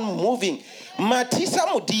keep on moving. Matisa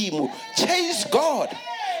Mudimu, chase God.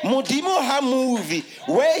 Mudimu ha movie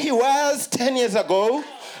where he was 10 years ago,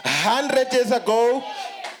 100 years ago,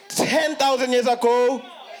 10,000 years ago,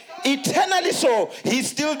 eternally so. He's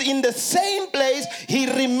still in the same place. He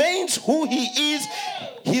remains who he is.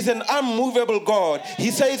 He's an unmovable God. He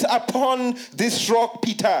says, upon this rock,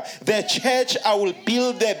 Peter, the church I will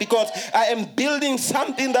build there because I am building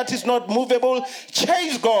something that is not movable.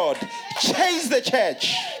 Chase God. Chase the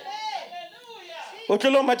church.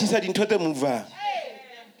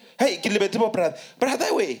 Hey,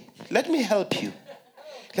 brother, wait. Let me help you.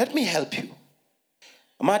 Let me help you.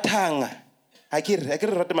 Matanga. I can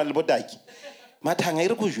rate my little dike. Matanga,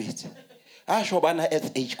 you're good. I show Bana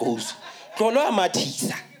as age goes. Tolo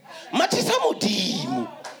Matisa. Matisa Mudimu.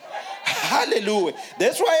 Hallelujah.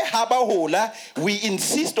 That's why Habahola, we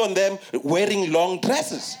insist on them wearing long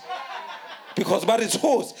dresses. Because but it's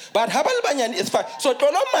horse. But Habal Banyan is fine. So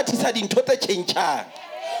Tolo Matisa didn't total change.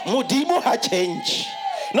 Mudimu ha change.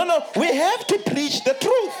 No, we have to preach the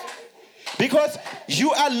truth. Because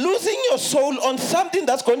you are losing your soul on something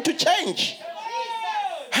that's going to change.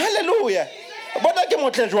 Hallelujah. But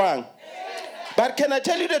can I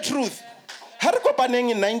tell you the truth?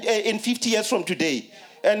 In 50 years from today,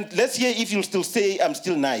 and let's hear if you'll still say I'm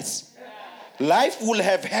still nice. Life will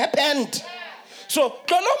have happened. So,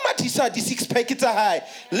 matisa di 6 packets are high.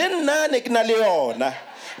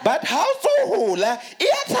 But how so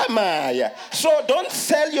so don't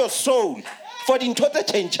sell your soul for the total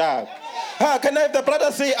change. Can I have the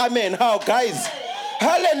brother say amen? How, guys?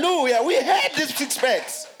 Hallelujah. We had these 6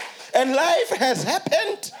 packs. And life has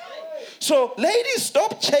happened. So, ladies,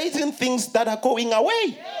 stop chasing things that are going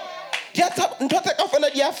away.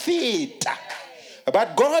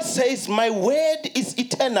 But God says, my word is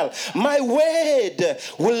eternal. My word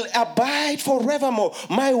will abide forevermore.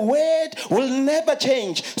 My word will never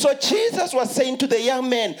change. So Jesus was saying to the young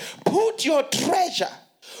man, put your treasure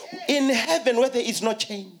in heaven where there is no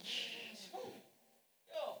change.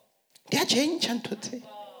 There change unto today.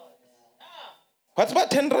 What's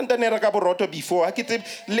about 10 rand and a before? I think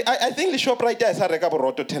the shop right there is a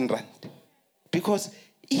regaboroto 10 rand. Because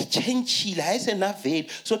each change has enough veil.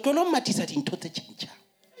 So Tolo Matisa didn't total change.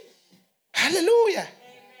 Hallelujah.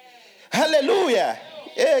 Hallelujah.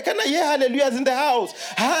 Can I hear hallelujahs in the house?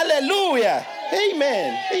 Hallelujah.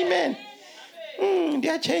 Amen. Amen. They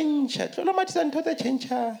are change. Tolo Matisa didn't total change.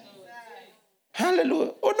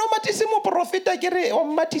 Hallelujah. Oh no, Matisimo Profeta Gere or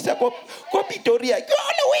Matisa Copitoria.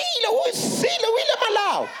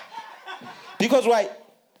 Because why?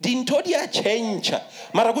 dintho di a change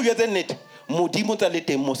mara go jwetse nnete modimo tsa le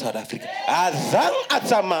teng mo South Africa a zang a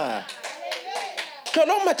tsamaya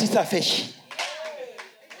tlola o matisa fashion.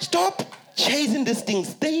 Stop chasing these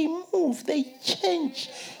things. They move, they change.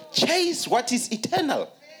 Chase what is eternal.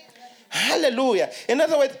 Hallelujah. In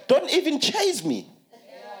other words, don't even chase me.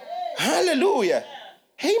 Hallelujah.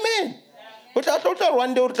 Amen. But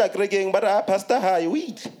one day but Pastor High,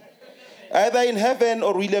 either in heaven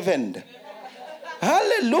or we live in.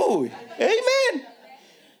 Hallelujah. Amen.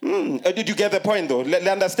 Did you get the point though? Let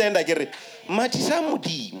understand I get it.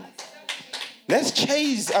 Let's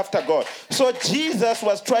chase after God. So Jesus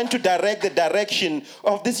was trying to direct the direction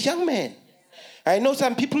of this young man. I know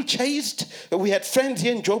some people chased. We had friends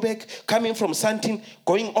here in Joburg coming from Sandton,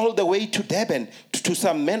 going all the way to Durban, to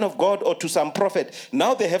some man of God or to some prophet.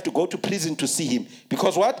 Now they have to go to prison to see him.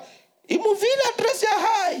 Because what? Imuvila address ya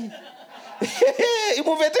high.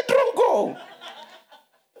 Imuvete tronco.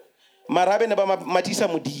 Marabe neba matisa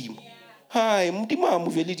mudim. Hi, mudima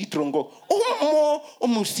muveli di tronco. More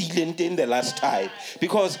umusilent in the last time.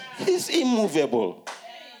 Because he's immovable.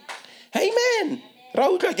 Amen.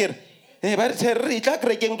 Raul Kager. But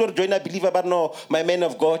join a believer, but no, my man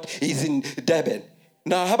of God is in Durban.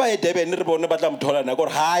 Now, how about Durban? Who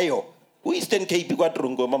is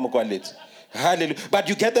 10K? Hallelujah. But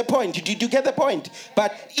you get the point. Did you get the point?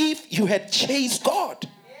 But if you had chased God,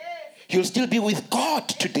 you'll still be with God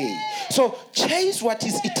today. So chase what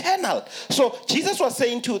is eternal. So Jesus was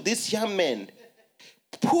saying to this young man,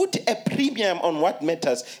 put a premium on what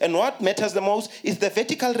matters. And what matters the most is the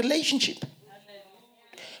vertical relationship.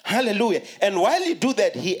 Hallelujah. And while you do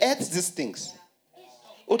that, he adds these things.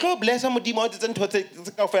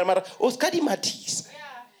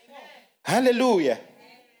 Hallelujah.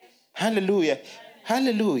 Hallelujah.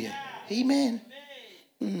 Hallelujah. Amen.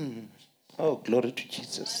 Oh, glory to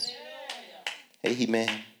Jesus. Amen.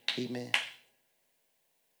 Amen.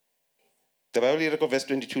 The Bible record verse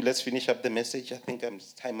 22. Let's finish up the message. I think I'm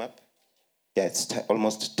time up. Yeah, it's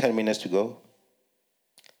almost 10 minutes to go.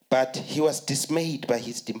 But he was dismayed by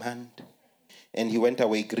his demand, and he went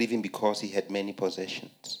away grieving because he had many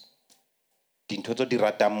possessions. It's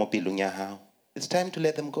time to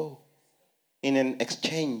let them go in an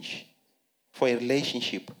exchange for a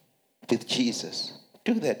relationship with Jesus.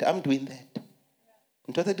 Do that. I'm doing that.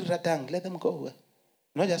 Let them go.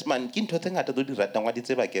 Not just man.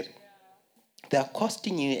 They are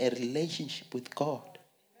costing you a relationship with God.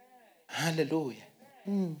 Hallelujah.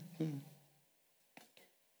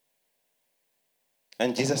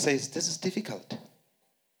 And Jesus says, this is difficult.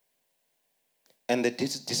 And the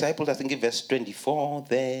disciples, I think in verse 24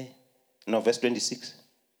 verse 26,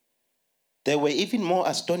 they were even more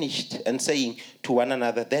astonished and saying to one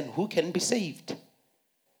another, then who can be saved?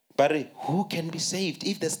 But who can be saved?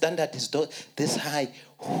 If the standard is this high,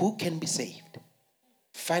 who can be saved?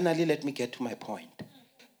 Finally, let me get to my point.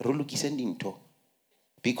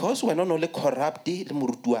 Because we're not only corrupted,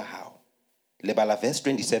 verse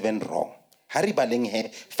 27 wrong.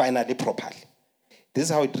 Finally properly. This is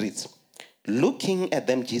how it reads. Looking at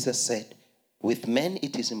them, Jesus said, with men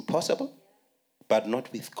it is impossible, but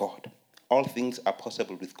not with God. All things are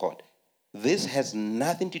possible with God. This has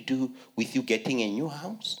nothing to do with you getting a new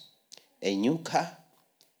house, a new car,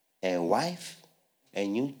 a wife, a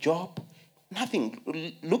new job. Nothing.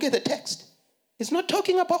 Look at the text. It's not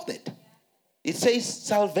talking about that. It says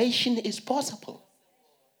salvation is possible.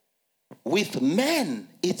 With men,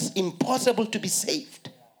 it's impossible to be saved.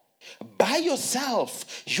 By yourself,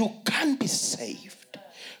 you can't be saved.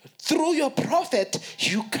 Through your prophet,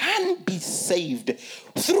 you can't be saved.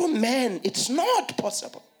 Through men, it's not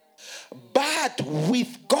possible. But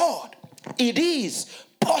with God, it is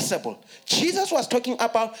possible. Jesus was talking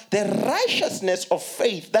about the righteousness of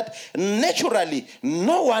faith, that naturally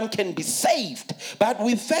no one can be saved. But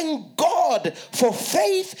we thank God for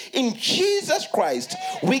faith in Jesus Christ.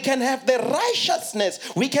 We can have the righteousness.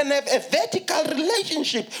 We can have a vertical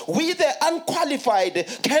relationship. We, the unqualified,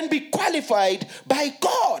 can be qualified by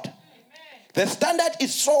God. Amen. The standard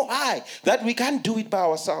is so high that we can't do it by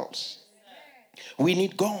ourselves. We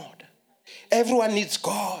need God. Everyone needs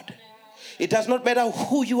God. It does not matter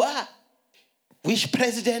who you are, which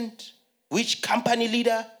president, which company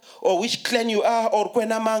leader, or which clan you are, or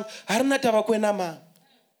kwenamang.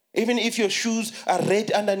 Even if your shoes are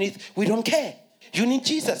red underneath, we don't care. You need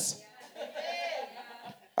Jesus.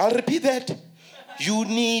 I'll repeat that. You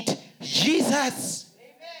need Jesus.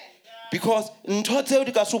 Because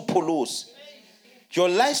your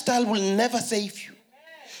lifestyle will never save you.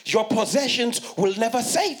 Your possessions will never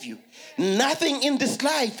save you. Nothing in this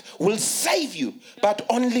life will save you, but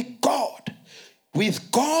only God.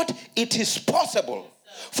 With God, it is possible.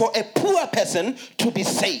 for a poor person to be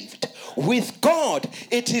saved. With God,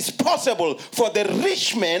 it is possible for the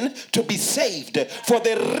rich man to be saved, for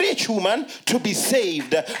the rich woman to be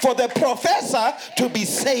saved, for the professor to be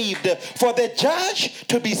saved, for the judge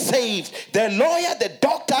to be saved, the lawyer, the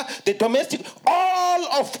doctor, the domestic, all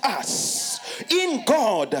of us. In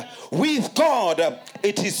God, with God,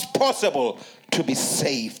 it is possible to be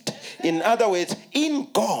saved. In other words, in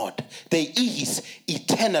God, there is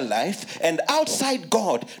eternal life, and outside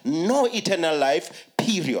God, no eternal life,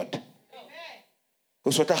 period.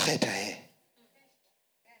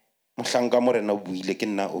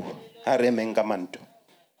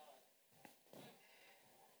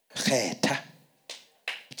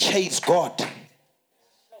 Chase God.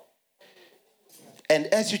 And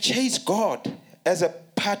as you chase God as a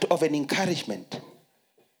part of an encouragement,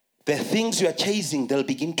 the things you are chasing, they'll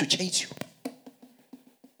begin to chase you.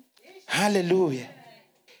 Hallelujah.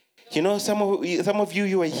 You know, some of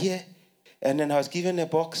you were here, and then I was given a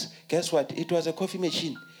box. Guess what? It was a coffee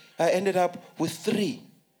machine. I ended up with 3.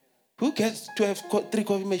 Who gets to have 3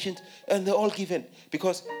 coffee machines? And they're all given.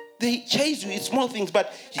 Because they chase you. It's small things,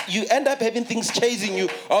 but you end up having things chasing you.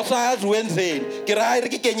 Also, as Wednesday,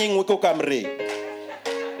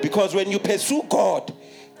 because when you pursue God,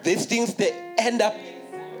 these things, they end up.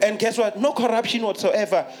 And guess what? No corruption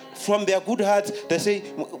whatsoever. From their good hearts, they say,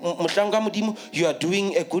 you are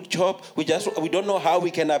doing a good job. We don't know how we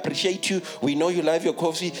can appreciate you. We know you love your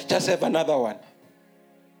coffee. Just have another one.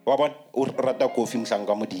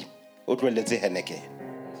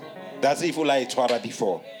 That's if I twara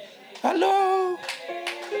before. Hello.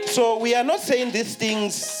 So we are not saying these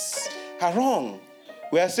things are wrong.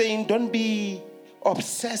 We are saying don't be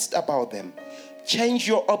obsessed about them. Change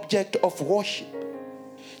your object of worship.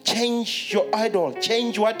 Change your idol.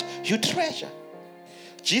 Change what you treasure.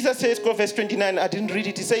 Jesus says, go verse 29, I didn't read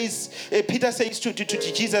it. He says, Peter says to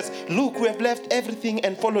Jesus, look, we have left everything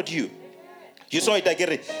and followed you. You saw it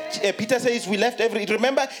again. Peter says, we left everything.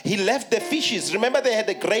 Remember, he left the fishes. Remember, they had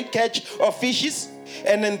a great catch of fishes?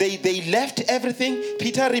 And then they left everything.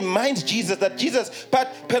 Peter reminds Jesus that Jesus, but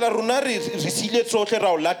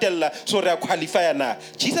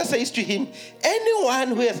Jesus says to him, anyone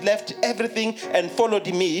who has left everything and followed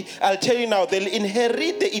me, I'll tell you now, they'll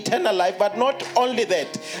inherit the eternal life, but not only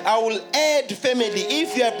that. I will add family.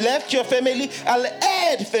 If you have left your family, I'll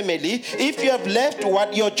add family. If you have left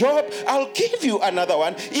your job, I'll give you another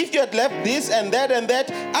one. If you have left this and that,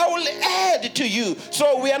 I will add to you.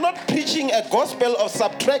 So we are not preaching a gospel of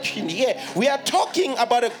subtraction here. We are talking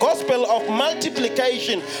about a gospel of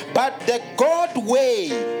multiplication, but the God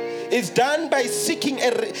way is done by seeking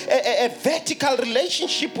a vertical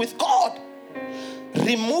relationship with God,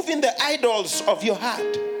 removing the idols of your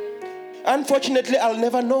heart. Unfortunately, I'll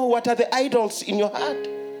never know what are the idols in your heart.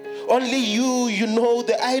 Only you know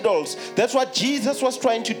the idols. That's what Jesus was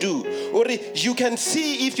trying to do. Or you can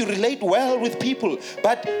see if you relate well with people,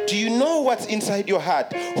 but do you know what's inside your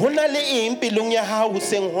heart?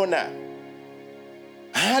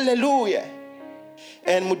 Hallelujah.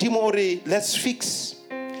 And Mudimori, let's fix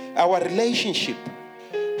our relationship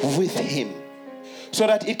with Him so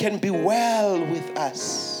that it can be well with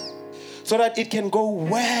us, so that it can go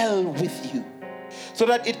well with you, so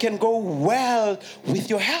that it can go well with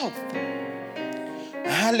your health.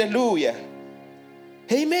 Hallelujah.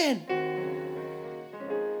 Amen.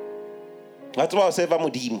 That's why I say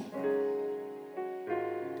Vamudim.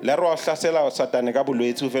 La roa hlasela Satan ka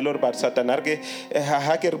bolwetse vele ba Satan a re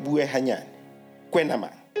ha ke re bue hanyane. Kwena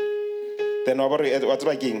mang. Then what's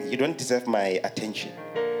again? You don't deserve my attention.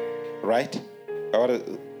 Right? Or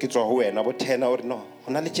ke tswa ho wena bo 10 or no.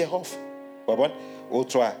 Hona le Jehova. Wa bona? O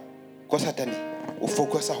tswa ko Satan. O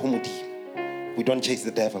focus ho Modimo. We don't chase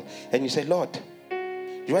the devil. And you say, Lord,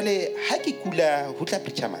 jwale ha ke kula ho tla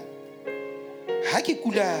preacher man. Ha ke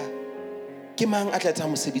kula ke mang a tla tsa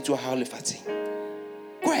mosebetsi wa hao lefatsheng.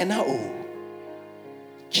 Kwena o.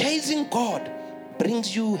 Chasing God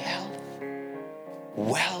brings you health,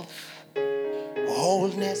 wealth,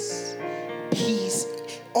 wholeness, peace.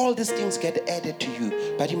 All these things get added to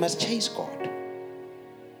you, but you must chase God.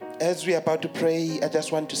 As we are about to pray, I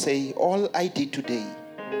just want to say all I did today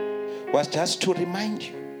was just to remind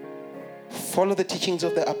you, follow the teachings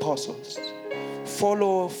of the apostles,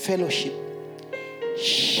 follow fellowship,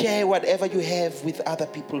 share whatever you have with other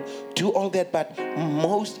people, do all that, but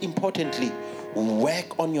most importantly,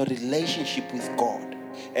 work on your relationship with God.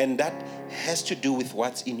 And that has to do with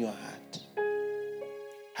what's in your heart.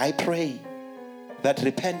 I pray that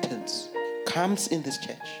repentance comes in this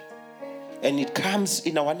church and it comes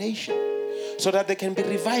in our nation so that there can be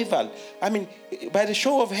revival. I mean, by the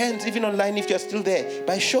show of hands, even online if you're still there,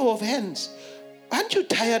 by show of hands, Aren't you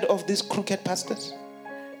tired of these crooked pastors?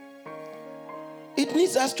 It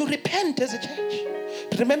needs us to repent as a church.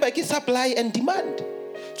 Remember, it's supply and demand.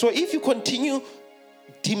 So if you continue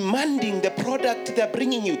demanding the product they're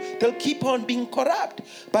bringing you, they'll keep on being corrupt.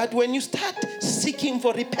 But when you start seeking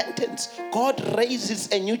for repentance, God raises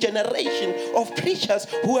a new generation of preachers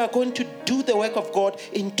who are going to do the work of God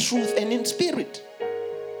in truth and in spirit.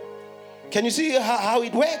 Can you see how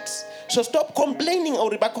it works? So stop complaining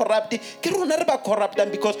or corrupt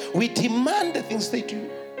because we demand the things they do.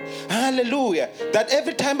 Hallelujah. That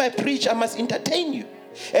every time I preach, I must entertain you.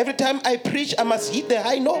 Every time I preach, I must hit the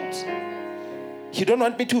high notes. You don't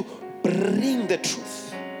want me to bring the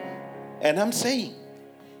truth. And I'm saying,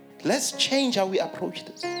 let's change how we approach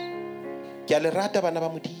this.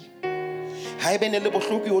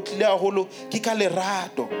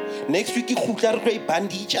 Next week,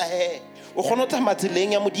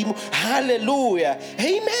 hallelujah.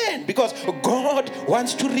 Amen. Because God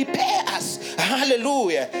wants to repair us.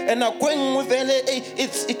 Hallelujah. And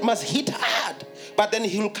it must hit hard. But then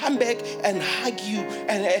he'll come back and hug you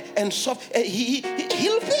and soft.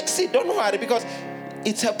 He'll fix it. Don't worry, because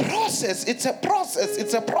it's a process. It's a process.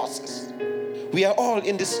 It's a process. We are all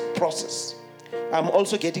in this process. I'm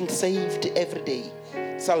also getting saved every day.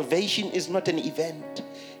 Salvation is not an event.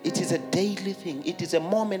 It is a daily thing. It is a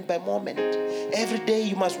moment by moment. Every day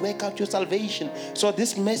you must work out your salvation. So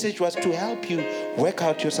this message was to help you work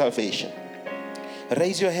out your salvation.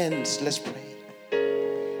 Raise your hands. Let's pray.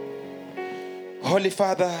 Holy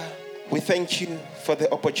Father, we thank you for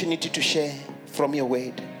the opportunity to share from your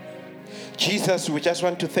word. Jesus, we just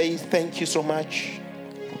want to say thank you so much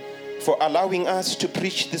for allowing us to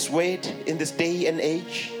preach this word in this day and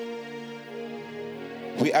age.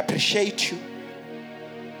 We appreciate you.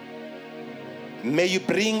 May you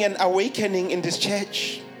bring an awakening in this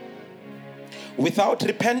church. Without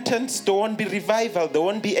repentance, there won't be revival. There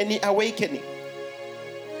won't be any awakening.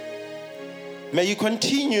 May you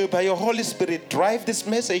continue by your Holy Spirit drive this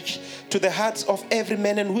message to the hearts of every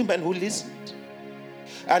man and woman who listened,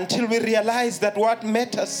 until we realize that what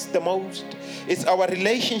matters the most is our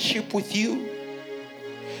relationship with you.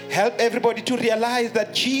 Help everybody to realize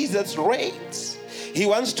that Jesus reigns. He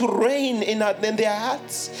wants to reign in their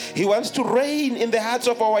hearts. He wants to reign in the hearts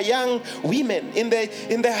of our young women, in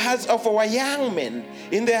the hearts of our young men,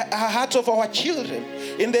 in the hearts of our children,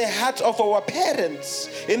 in the hearts of our parents,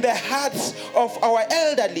 in the hearts of our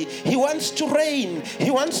elderly. He wants to reign. He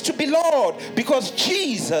wants to be Lord, because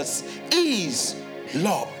Jesus is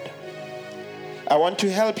Lord. I want to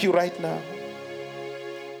help you right now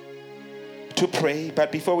to pray,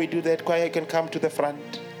 but before we do that, choir, you can come to the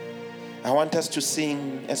front. I want us to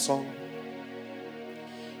sing a song.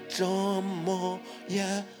 Jomo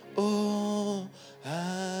ya o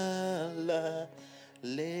ala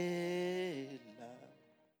le